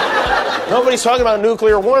reason nobody's talking about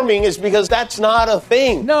nuclear warming is because that's not a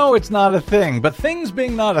thing. No, it's not a thing. But things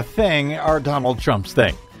being not a thing are Donald Trump's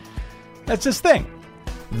thing. That's his thing.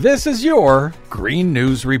 This is your Green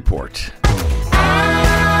News Report.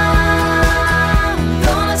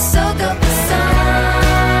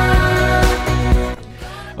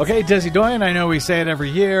 Okay, Desi Doyen, I know we say it every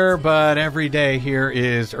year, but every day here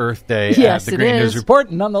is Earth Day at the Green News Report.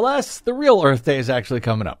 Nonetheless, the real Earth Day is actually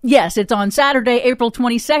coming up. Yes, it's on Saturday, April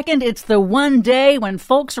 22nd. It's the one day when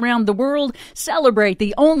folks around the world celebrate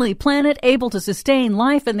the only planet able to sustain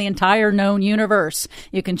life in the entire known universe.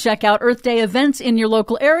 You can check out Earth Day events in your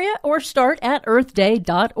local area or start at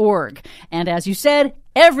earthday.org. And as you said,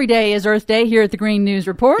 every day is Earth Day here at the Green News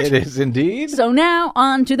Report. It is indeed. So now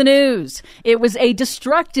on to the news. It was a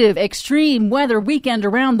destructive extreme weather weekend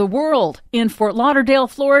around the world. In Fort Lauderdale,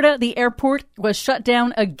 Florida, the airport was shut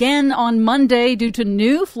down again on Monday due to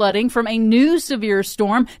new flooding from a new severe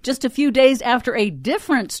storm just a few days after a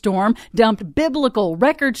different storm dumped biblical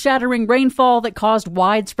record-shattering rainfall that caused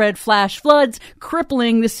widespread flash floods,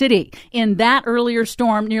 crippling the city. In that earlier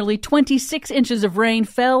storm, nearly 26 inches of rain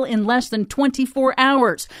fell in less than 24 hours.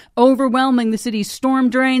 Overwhelming the city's storm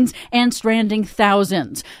drains and stranding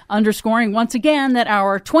thousands, underscoring once again that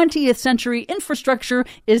our 20th century infrastructure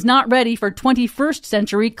is not ready for 21st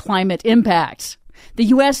century climate impacts. The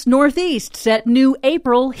U.S. Northeast set new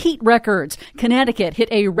April heat records. Connecticut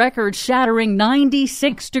hit a record-shattering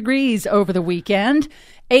 96 degrees over the weekend.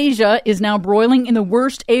 Asia is now broiling in the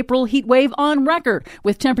worst April heat wave on record,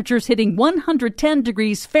 with temperatures hitting 110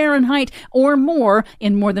 degrees Fahrenheit or more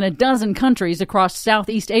in more than a dozen countries across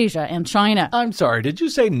Southeast Asia and China. I'm sorry, did you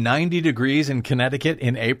say 90 degrees in Connecticut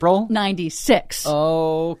in April? 96.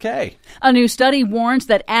 Okay. A new study warns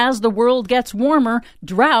that as the world gets warmer,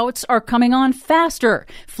 droughts are coming on faster.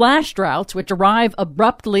 Flash droughts, which arrive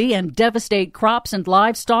abruptly and devastate crops and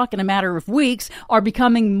livestock in a matter of weeks, are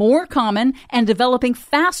becoming more common and developing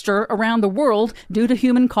faster around the world due to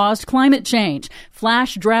human-caused climate change.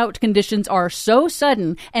 Flash drought conditions are so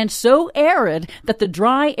sudden and so arid that the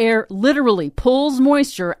dry air literally pulls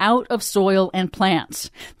moisture out of soil and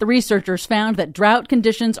plants. The researchers found that drought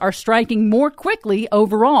conditions are striking more quickly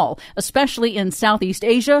overall, especially in Southeast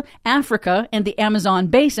Asia, Africa, and the Amazon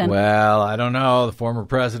basin. Well, I don't know. The former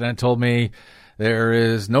president told me there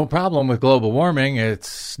is no problem with global warming.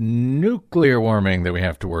 It's nuclear warming that we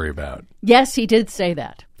have to worry about. Yes, he did say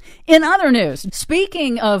that. In other news,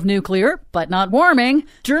 speaking of nuclear, but not warming,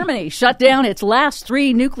 Germany shut down its last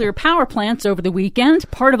 3 nuclear power plants over the weekend,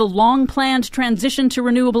 part of a long-planned transition to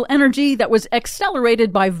renewable energy that was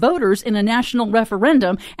accelerated by voters in a national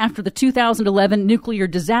referendum after the 2011 nuclear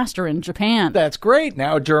disaster in Japan. That's great.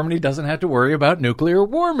 Now Germany doesn't have to worry about nuclear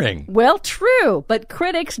warming. Well, true, but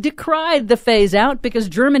critics decried the phase-out because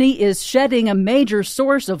Germany is shedding a major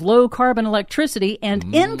source of low-carbon electricity and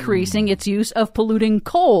increasing its use of polluting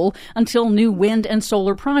coal until new wind and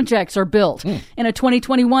solar projects are built. In a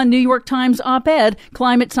 2021 New York Times op-ed,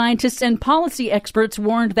 climate scientists and policy experts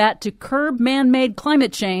warned that to curb man-made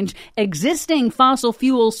climate change, existing fossil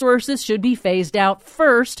fuel sources should be phased out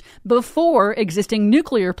first before existing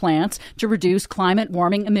nuclear plants to reduce climate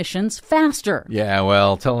warming emissions faster. Yeah,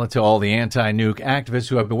 well, tell it to all the anti-nuke activists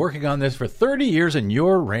who have been working on this for 30 years and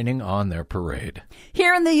you're raining on their parade.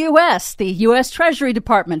 Here in the U.S., the U.S. Treasury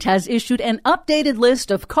Department has issued an updated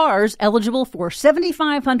list of cars eligible for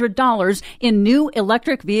 $7,500 in new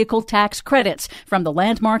electric vehicle tax credits from the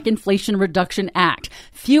landmark Inflation Reduction Act.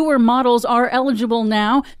 Fewer models are eligible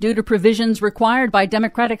now due to provisions required by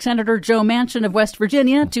Democratic Senator Joe Manchin of West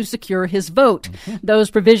Virginia to secure his vote. Those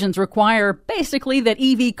provisions require basically that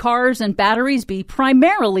EV cars and batteries be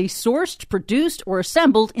primarily sourced, produced, or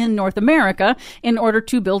assembled in North America in order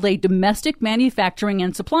to build a domestic manufacturing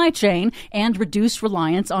and supply chain and reduce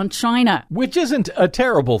reliance on China. Which isn't a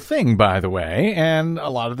terrible thing, by the way, and a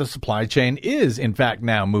lot of the supply chain is, in fact,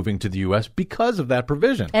 now moving to the U.S. because of that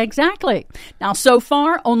provision. Exactly. Now, so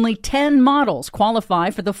far, only 10 models qualify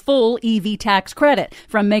for the full EV tax credit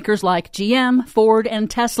from makers like GM, Ford, and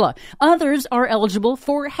Tesla. Others are eligible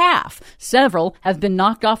for half. Several have been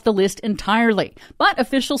knocked off the list entirely. But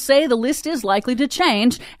officials say the list is likely to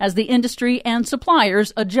change as the industry and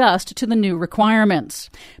suppliers adjust to the new requirements.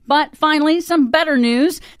 But finally, some better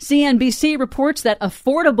news. CNBC reports that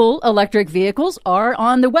affordable electric vehicles are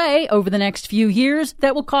on the way over the next few years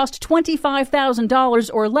that will cost $25,000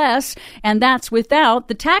 or less, and that's without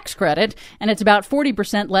the tax credit, and it's about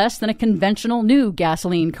 40% less than a conventional new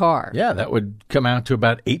gasoline car. Yeah, that would come out to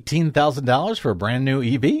about $18,000 for a brand new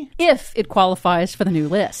EV. If it qualifies for the new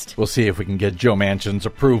list. We'll see if we can get Joe Manchin's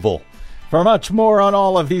approval. For much more on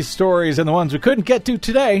all of these stories and the ones we couldn't get to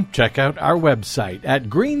today, check out our website at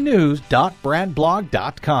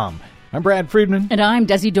greennews.bradblog.com. I'm Brad Friedman. And I'm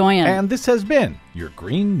Desi Doyen. And this has been your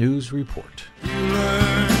Green News Report. You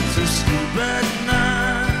learn to sleep at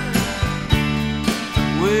night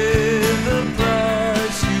with the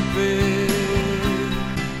price you pay.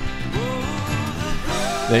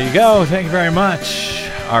 There you go. Thank you very much.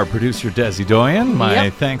 Our producer, Desi Doyen. My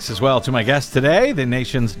thanks as well to my guest today, the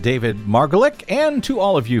nation's David Margolick, and to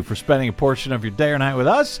all of you for spending a portion of your day or night with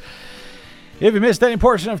us. If you missed any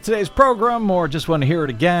portion of today's program or just want to hear it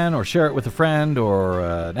again or share it with a friend or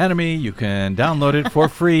an enemy, you can download it for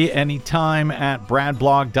free anytime at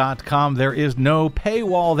bradblog.com. There is no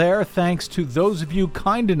paywall there, thanks to those of you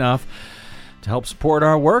kind enough to help support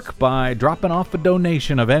our work by dropping off a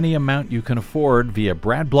donation of any amount you can afford via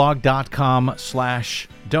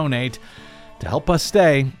bradblog.com/donate to help us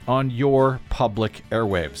stay on your public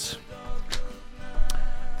airwaves. I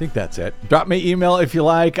think that's it. Drop me email if you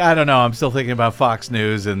like. I don't know. I'm still thinking about Fox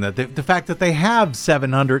News and the fact that they have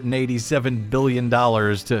 $787 billion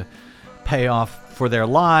to pay off for their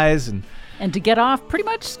lies and to get off pretty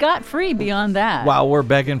much scot-free beyond that. While we're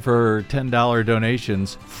begging for $10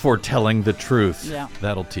 donations for telling the truth. Yeah.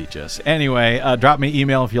 That'll teach us. Anyway, drop me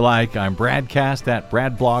email if you like. I'm BradCast at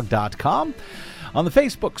bradblog.com. On the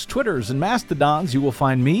Facebooks, Twitters, and Mastodons, you will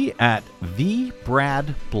find me at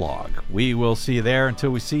TheBradBlog. We will see you there until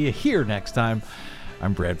we see you here next time.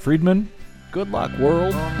 I'm Brad Friedman. Good luck,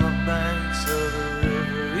 world. On the banks of the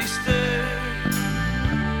river each day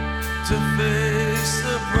to face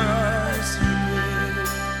the price